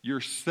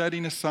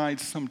setting aside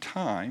some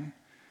time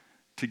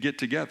to get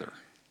together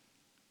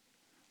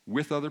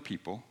with other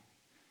people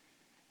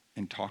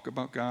and talk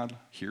about God,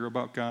 hear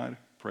about God,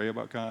 pray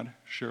about God,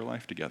 share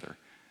life together.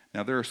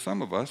 Now, there are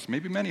some of us,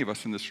 maybe many of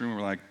us in this room,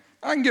 are like,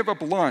 I can give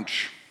up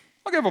lunch.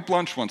 I'll give up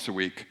lunch once a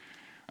week.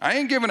 I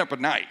ain't giving up a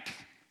night.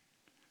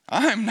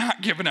 I'm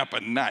not giving up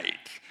a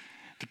night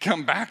to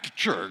come back to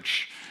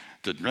church,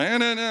 to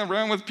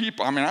run with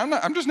people.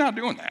 I'm just not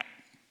doing that.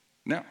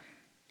 No.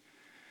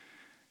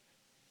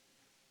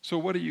 So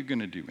what are you going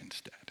to do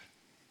instead?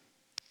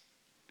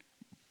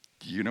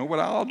 Do you know what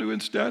I'll do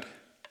instead?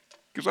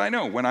 Because I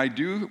know when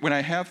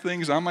I have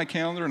things on my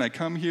calendar and I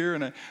come here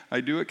and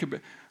I do it,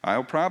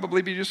 I'll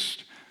probably be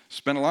just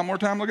spend a lot more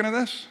time looking at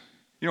this.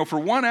 For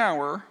 1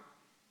 hour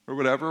or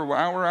whatever,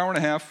 hour and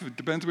a half, it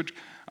depends which,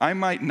 I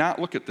might not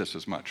look at this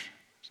as much.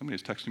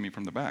 Somebody's texting me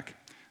from the back.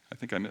 I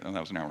think that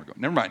was an hour ago.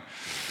 Never mind.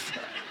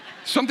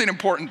 Something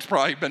important's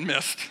probably been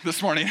missed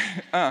this morning.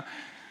 I'll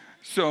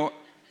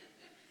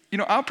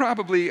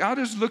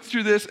just look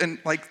through this and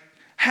like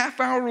half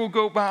hour will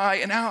go by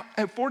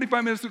and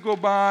 45 minutes will go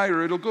by,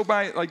 or it'll go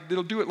by, like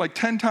it'll do it like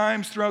 10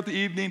 times throughout the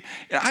evening.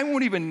 And I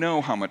won't even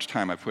know how much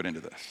time I put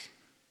into this.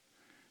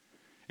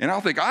 And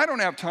I'll think, I don't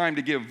have time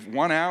to give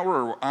 1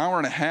 hour or hour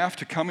and a half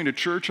to coming to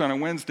church on a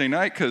Wednesday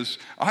night because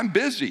I'm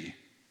busy.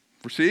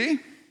 See?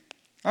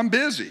 I'm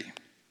busy.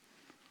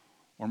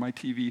 Or my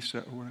TV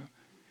set or whatever.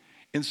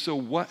 And so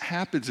what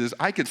happens is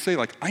I could say,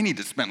 like, I need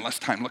to spend less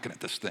time looking at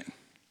this thing.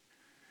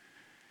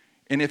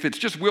 And if it's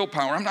just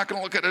willpower, I'm not going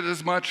to look at it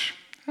as much.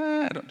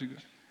 I don't do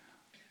good.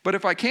 But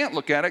if I can't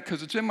look at it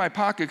because it's in my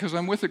pocket, because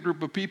I'm with a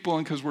group of people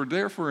and because we're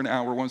there for an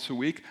hour once a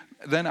week,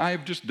 then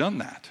I've just done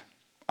that.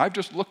 I've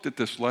just looked at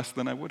this less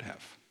than I would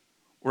have,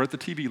 or at the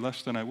TV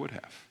less than I would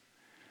have.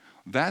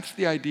 That's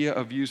the idea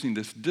of using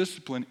this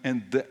discipline,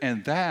 and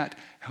that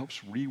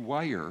helps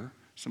rewire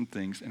some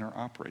things in our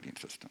operating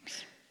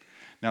systems.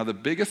 Now, the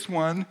biggest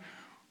one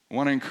I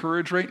want to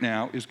encourage right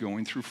now is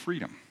going through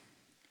freedom.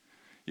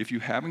 If you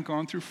haven't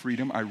gone through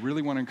freedom, I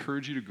really want to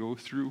encourage you to go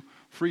through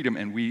freedom,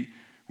 and we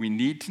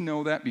need to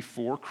know that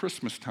before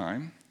Christmas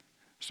time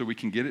so we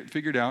can get it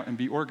figured out and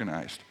be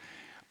organized.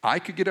 I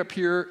could get up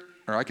here,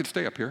 or I could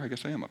stay up here. I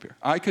guess I am up here.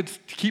 I could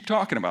keep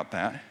talking about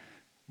that,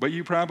 but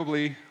you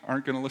probably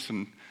aren't going to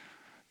listen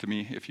to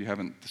me if you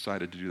haven't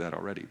decided to do that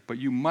already. But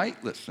you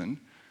might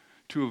listen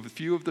to a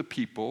few of the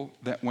people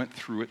that went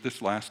through it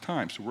this last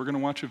time. So we're going to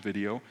watch a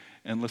video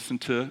and listen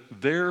to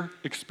their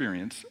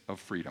experience of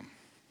freedom.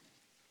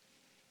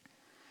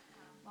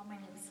 Well, my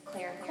name is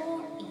Claire Cole,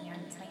 and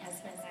my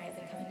husband and I have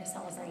been coming to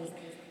Celebrate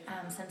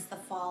since the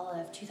fall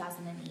of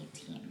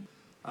 2018.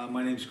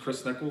 My name is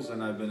Chris Nichols,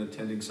 and I've been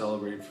attending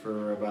Celebrate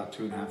for about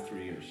 2.5,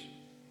 3 years.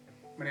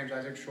 My name is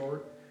Isaac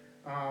Short.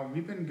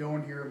 We've been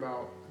going here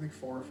about, I think,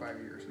 4 or 5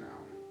 years now.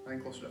 I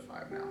think closer to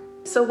 5 now.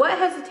 So what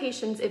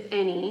hesitations, if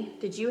any,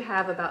 did you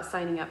have about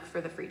signing up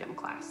for the Freedom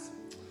class?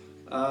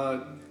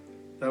 That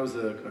was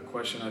a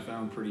question I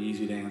found pretty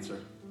easy to answer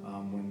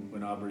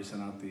when Aubrey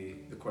sent out the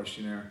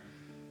questionnaire.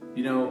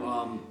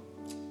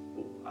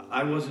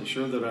 I wasn't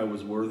sure that I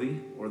was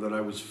worthy or that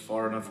I was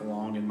far enough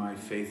along in my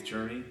faith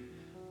journey.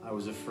 I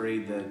was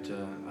afraid that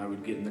I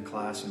would get in the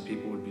class and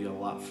people would be a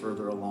lot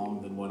further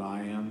along than what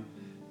I am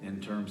in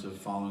terms of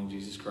following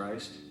Jesus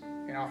Christ.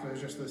 And often it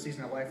was just the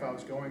season of life I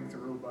was going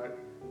through, but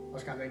I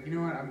was kind of thinking,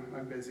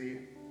 I'm busy.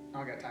 I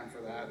don't got time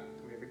for that.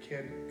 We have a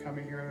kid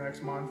coming here in the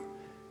next month.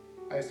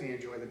 I just need to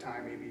enjoy the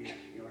time, maybe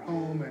at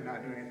home and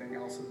not do anything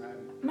else. And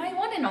then My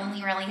one and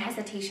only really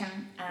hesitation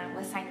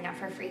with signing up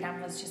for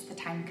Freedom was just the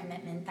time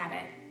commitment that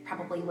it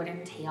probably would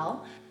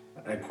entail.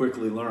 I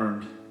quickly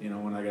learned,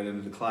 when I got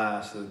into the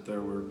class, that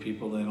there were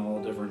people in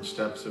all different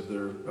steps of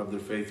their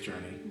faith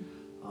journey.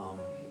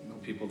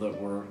 People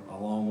that were a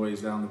long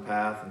ways down the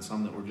path and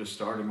some that were just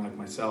starting like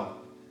myself.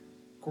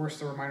 Of course,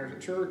 the reminders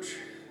at church,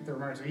 the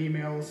reminders of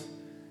emails,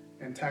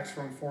 and texts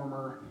from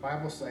former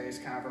Bible studies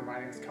kind of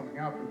reminding us coming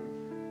up.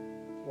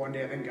 And one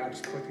day I think God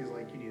just clicked, he's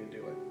like, you need to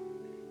do it.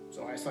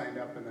 So I signed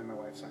up, and then my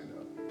wife signed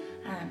up.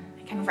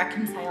 I kind of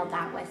reconciled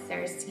that with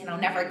there's,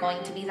 never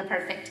going to be the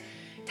perfect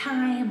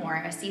time or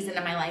a season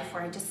in my life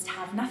where I just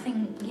have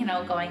nothing,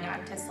 going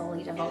on to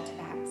solely devote to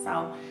that.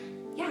 So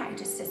yeah, I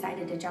just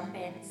decided to jump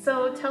in.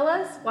 So tell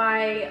us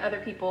why other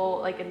people,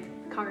 like in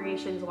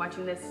congregations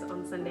watching this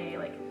on Sunday,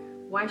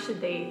 why should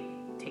they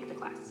take the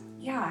class?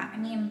 Yeah,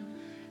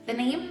 the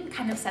name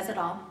kind of says it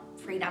all,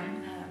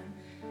 Freedom.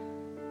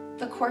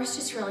 The course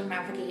just really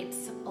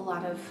navigates a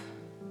lot of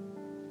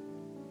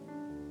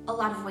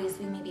ways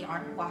we maybe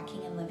aren't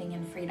walking and living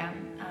in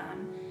freedom.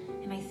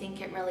 And I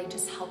think it really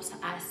just helps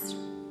us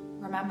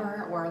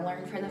remember or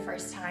learn for the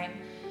first time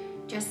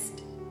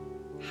just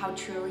how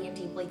truly and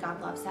deeply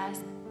God loves us.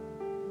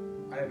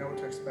 I didn't know what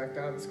to expect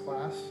out of this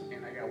class,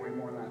 and I got way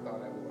more than I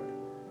thought I would,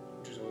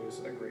 which is always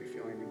a great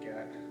feeling to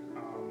get.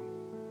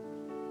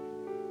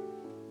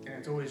 And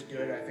it's always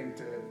good, I think,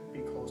 to be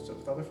close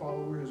with other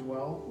followers as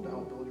well, to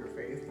help build your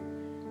faith.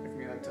 And for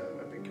me, that's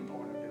a big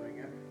component of doing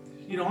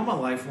it. I'm a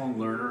lifelong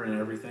learner in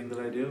everything that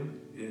I do.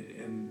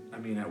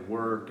 At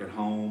work, at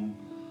home.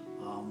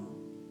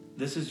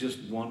 This is just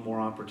one more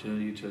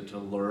opportunity to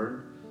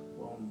learn.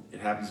 Well, it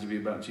happens to be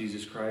about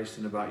Jesus Christ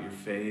and about your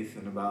faith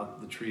and about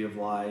the tree of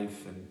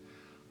life and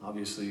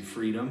obviously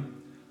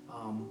freedom.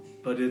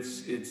 But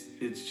it's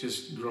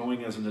just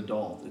growing as an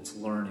adult. It's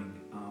learning.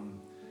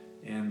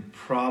 And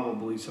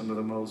probably some of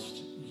the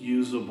most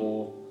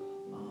usable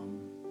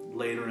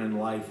later in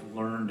life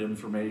learned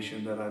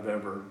information that I've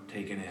ever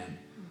taken in.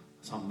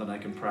 Something that I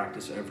can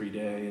practice every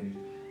day and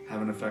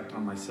have an effect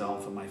on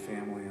myself and my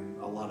family and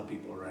a lot of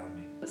people around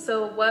me.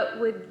 So what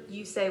would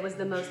you say was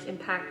the most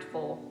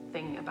impactful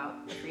thing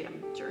about the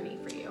Freedom journey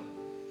for you?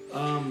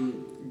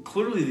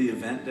 Clearly the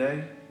event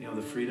day,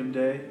 the Freedom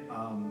Day,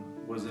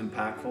 was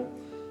impactful.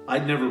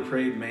 I'd never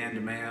prayed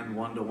man-to-man,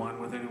 one-to-one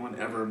with anyone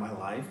ever in my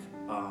life.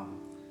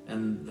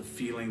 And the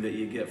feeling that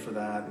you get for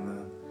that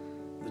and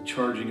the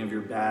charging of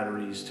your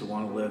batteries to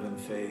want to live in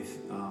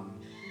faith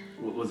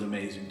was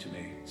amazing to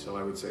me. So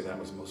I would say that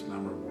was most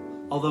memorable.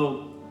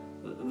 Although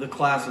the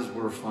classes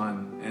were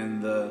fun,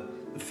 and the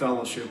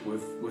fellowship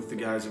with the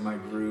guys in my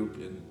group,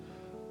 and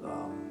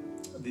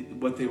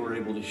what they were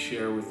able to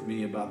share with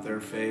me about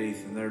their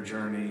faith and their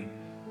journey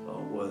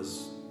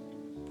was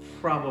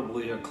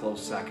probably a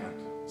close second.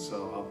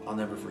 So I'll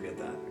never forget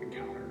that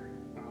encounter.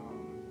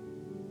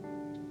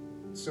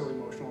 So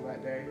emotional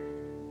that day.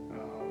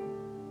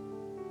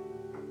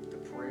 The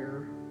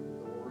prayer,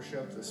 the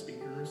worship, the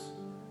speakers.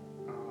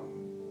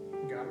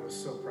 God was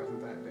so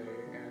present that day,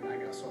 and I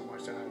got so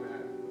much out of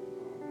that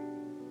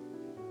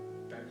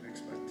that I didn't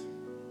expect.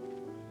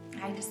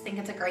 I just think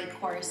it's a great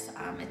course.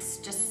 It's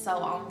just so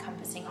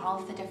all-encompassing, all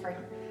of the different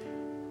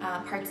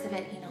parts of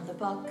it, the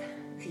book,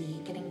 the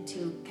getting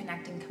to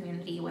connect in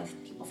community with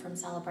people from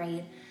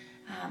Celebrate,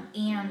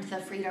 and the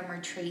Freedom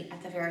Retreat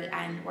at the very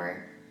end,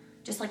 where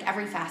just like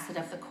every facet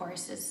of the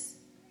course is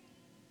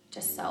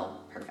just so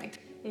perfect.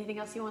 Anything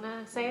else you want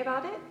to say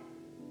about it?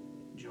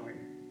 Join.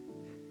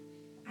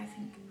 I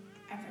think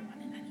everyone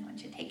and anyone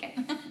should take it.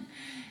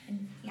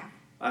 And yeah.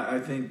 I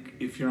think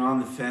if you're on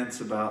the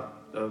fence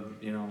about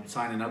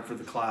signing up for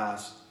the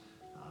class,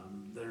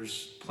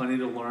 there's plenty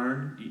to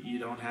learn. You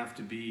don't have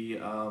to be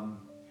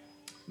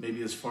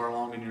maybe as far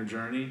along in your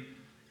journey.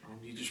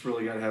 You just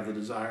really got to have the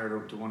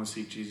desire to want to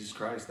seek Jesus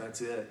Christ.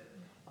 That's it.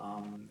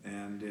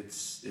 And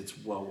it's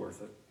well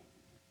worth it.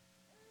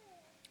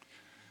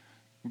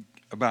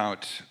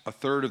 About a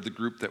third of the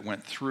group that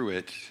went through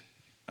it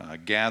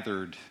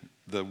gathered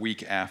the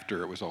week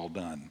after it was all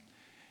done.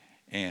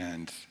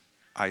 And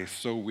I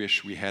so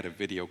wish we had a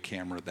video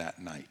camera that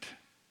night,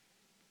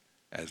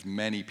 as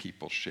many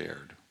people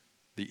shared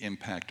the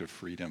impact of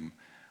freedom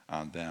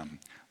on them.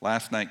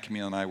 Last night,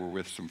 Camille and I were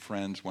with some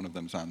friends. One of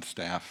them's on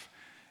staff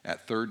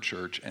at Third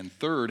Church, and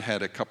Third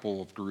had a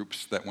couple of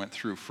groups that went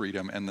through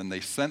freedom, and then they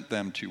sent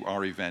them to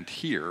our event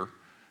here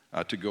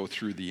to go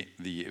through the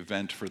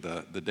event for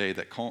the day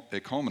that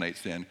it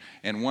culminates in.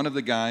 And one of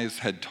the guys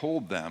had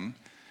told them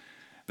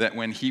that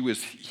when he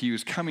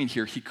was coming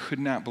here, he could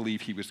not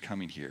believe he was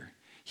coming here.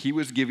 He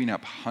was giving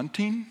up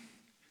hunting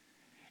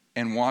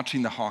and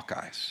watching the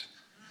Hawkeyes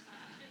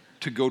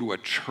to go to a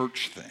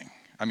church thing.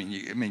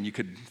 You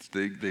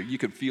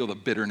could feel the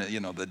bitterness,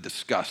 the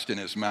disgust in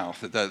his mouth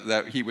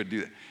that he would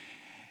do that.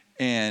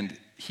 And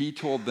he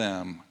told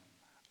them,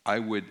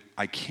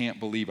 I can't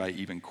believe I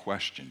even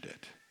questioned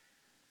it.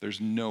 There's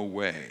no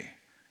way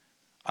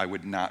I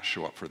would not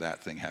show up for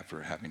that thing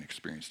after having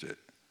experienced it,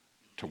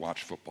 to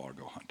watch football or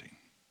go hunting.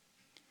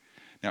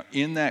 Now,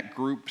 in that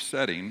group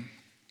setting,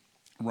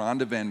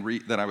 Rhonda Van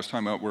Rees, that I was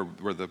talking about,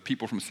 where the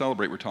people from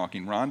Celebrate were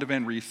talking, Rhonda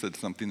Van Rees said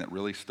something that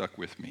really stuck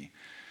with me.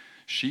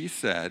 She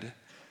said,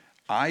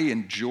 I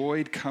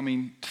enjoyed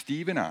coming,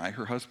 Steve and I,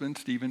 her husband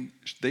Stephen,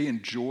 they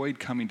enjoyed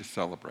coming to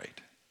Celebrate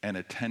and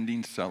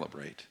attending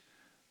Celebrate.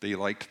 They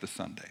liked the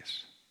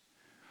Sundays.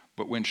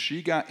 But when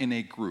she got in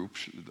a group,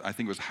 I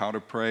think it was How to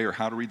Pray or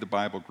How to Read the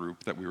Bible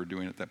group that we were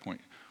doing at that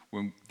point,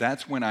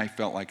 that's when I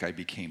felt like I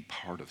became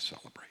part of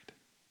Celebrate.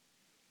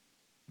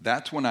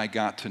 That's when I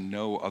got to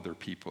know other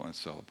people and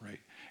Celebrate.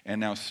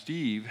 And now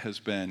Steve has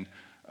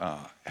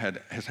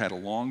had a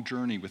long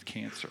journey with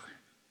cancer.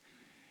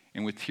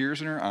 And with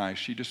tears in her eyes,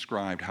 she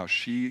described how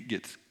she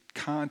gets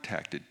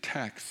contacted,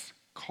 texts,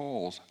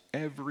 calls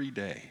every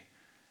day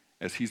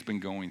as he's been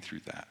going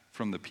through that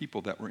from the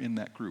people that were in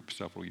that group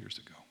several years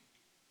ago.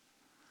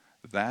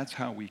 That's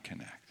how we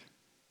connect.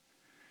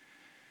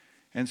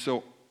 And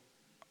so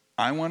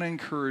I want to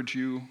encourage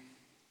you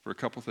for a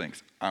couple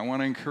things. I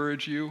want to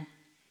encourage you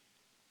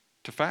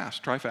to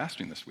fast. Try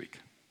fasting this week.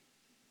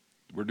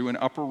 We're doing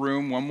Upper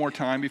Room one more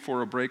time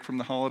before a break from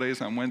the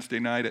holidays on Wednesday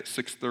night at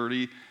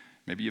 6:30.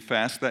 Maybe you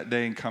fast that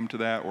day and come to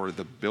that, or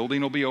the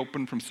building will be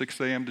open from 6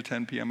 a.m. to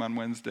 10 p.m. on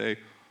Wednesday,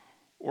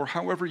 or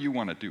however you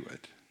want to do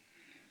it.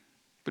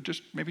 But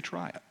just maybe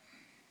try it.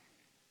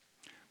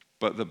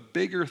 But the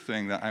bigger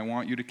thing that I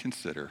want you to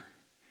consider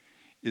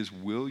is,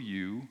 will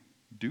you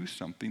do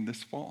something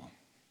this fall?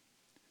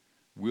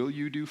 Will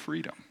you do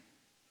freedom?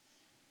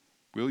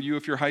 Will you,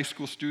 if you're a high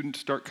school student,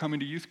 start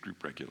coming to youth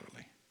group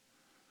regularly?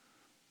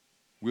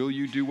 Will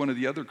you do one of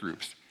the other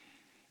groups?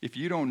 If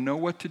you don't know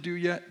what to do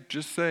yet,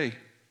 just say,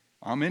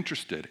 I'm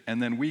interested,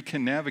 and then we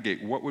can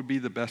navigate what would be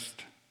the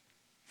best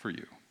for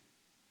you.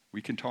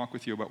 We can talk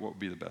with you about what would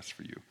be the best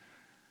for you.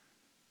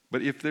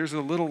 But if there's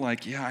a little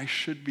like, yeah, I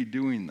should be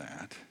doing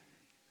that,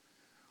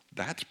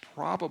 that's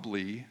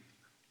probably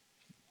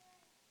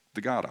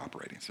the God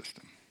operating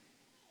system.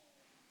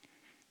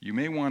 You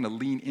may want to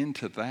lean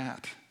into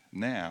that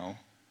now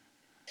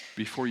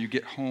before you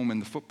get home and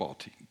the football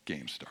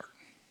games start.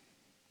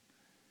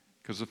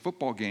 Because the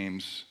football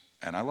games,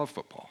 and I love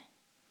football,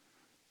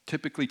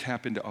 typically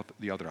tap into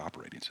the other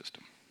operating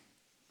system.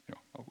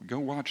 Go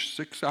watch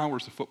 6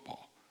 hours of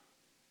football.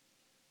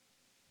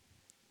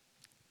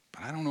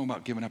 but I don't know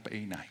about giving up a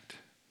night.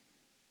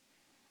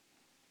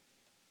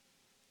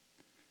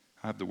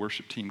 I have the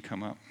worship team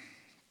come up.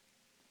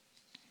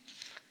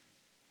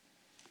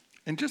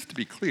 And just to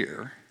be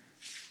clear,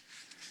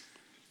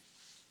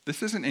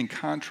 this isn't in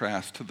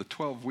contrast to the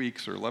 12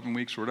 weeks or 11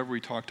 weeks or whatever we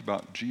talked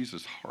about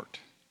Jesus' heart.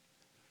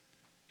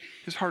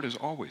 His heart is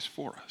always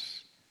for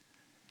us.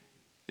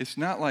 It's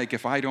not like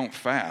if I don't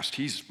fast,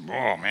 he's,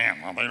 oh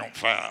man, well, they don't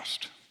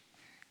fast.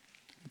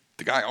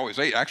 The guy always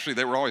ate. Actually,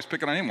 they were always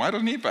picking on him. Why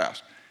doesn't he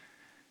fast?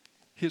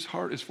 His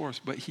heart is for us,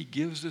 but he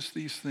gives us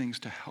these things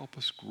to help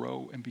us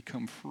grow and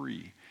become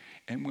free.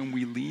 And when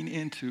we lean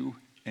into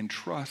and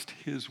trust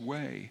his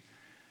way,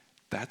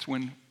 that's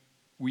when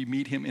we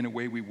meet him in a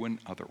way we wouldn't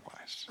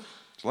otherwise.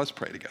 So let's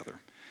pray together.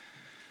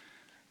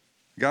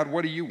 God,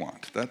 what do you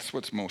want? That's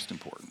what's most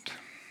important.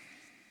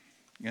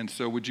 And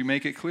so would you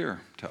make it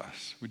clear to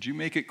us? Would you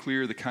make it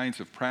clear the kinds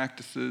of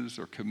practices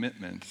or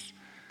commitments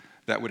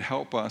that would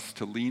help us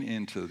to lean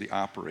into the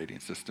operating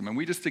system? And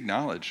we just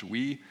acknowledge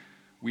we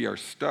are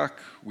stuck,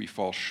 we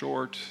fall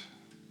short,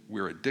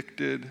 we're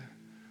addicted,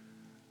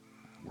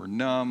 we're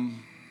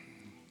numb,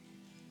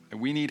 and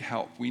we need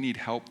help. We need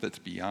help that's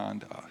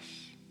beyond us.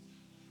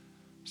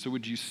 So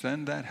would you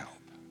send that help?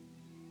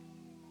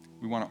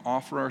 We want to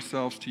offer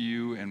ourselves to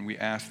you, and we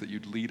ask that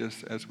you'd lead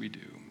us as we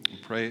do. We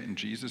pray it in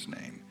Jesus'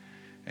 name.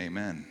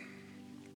 Amen.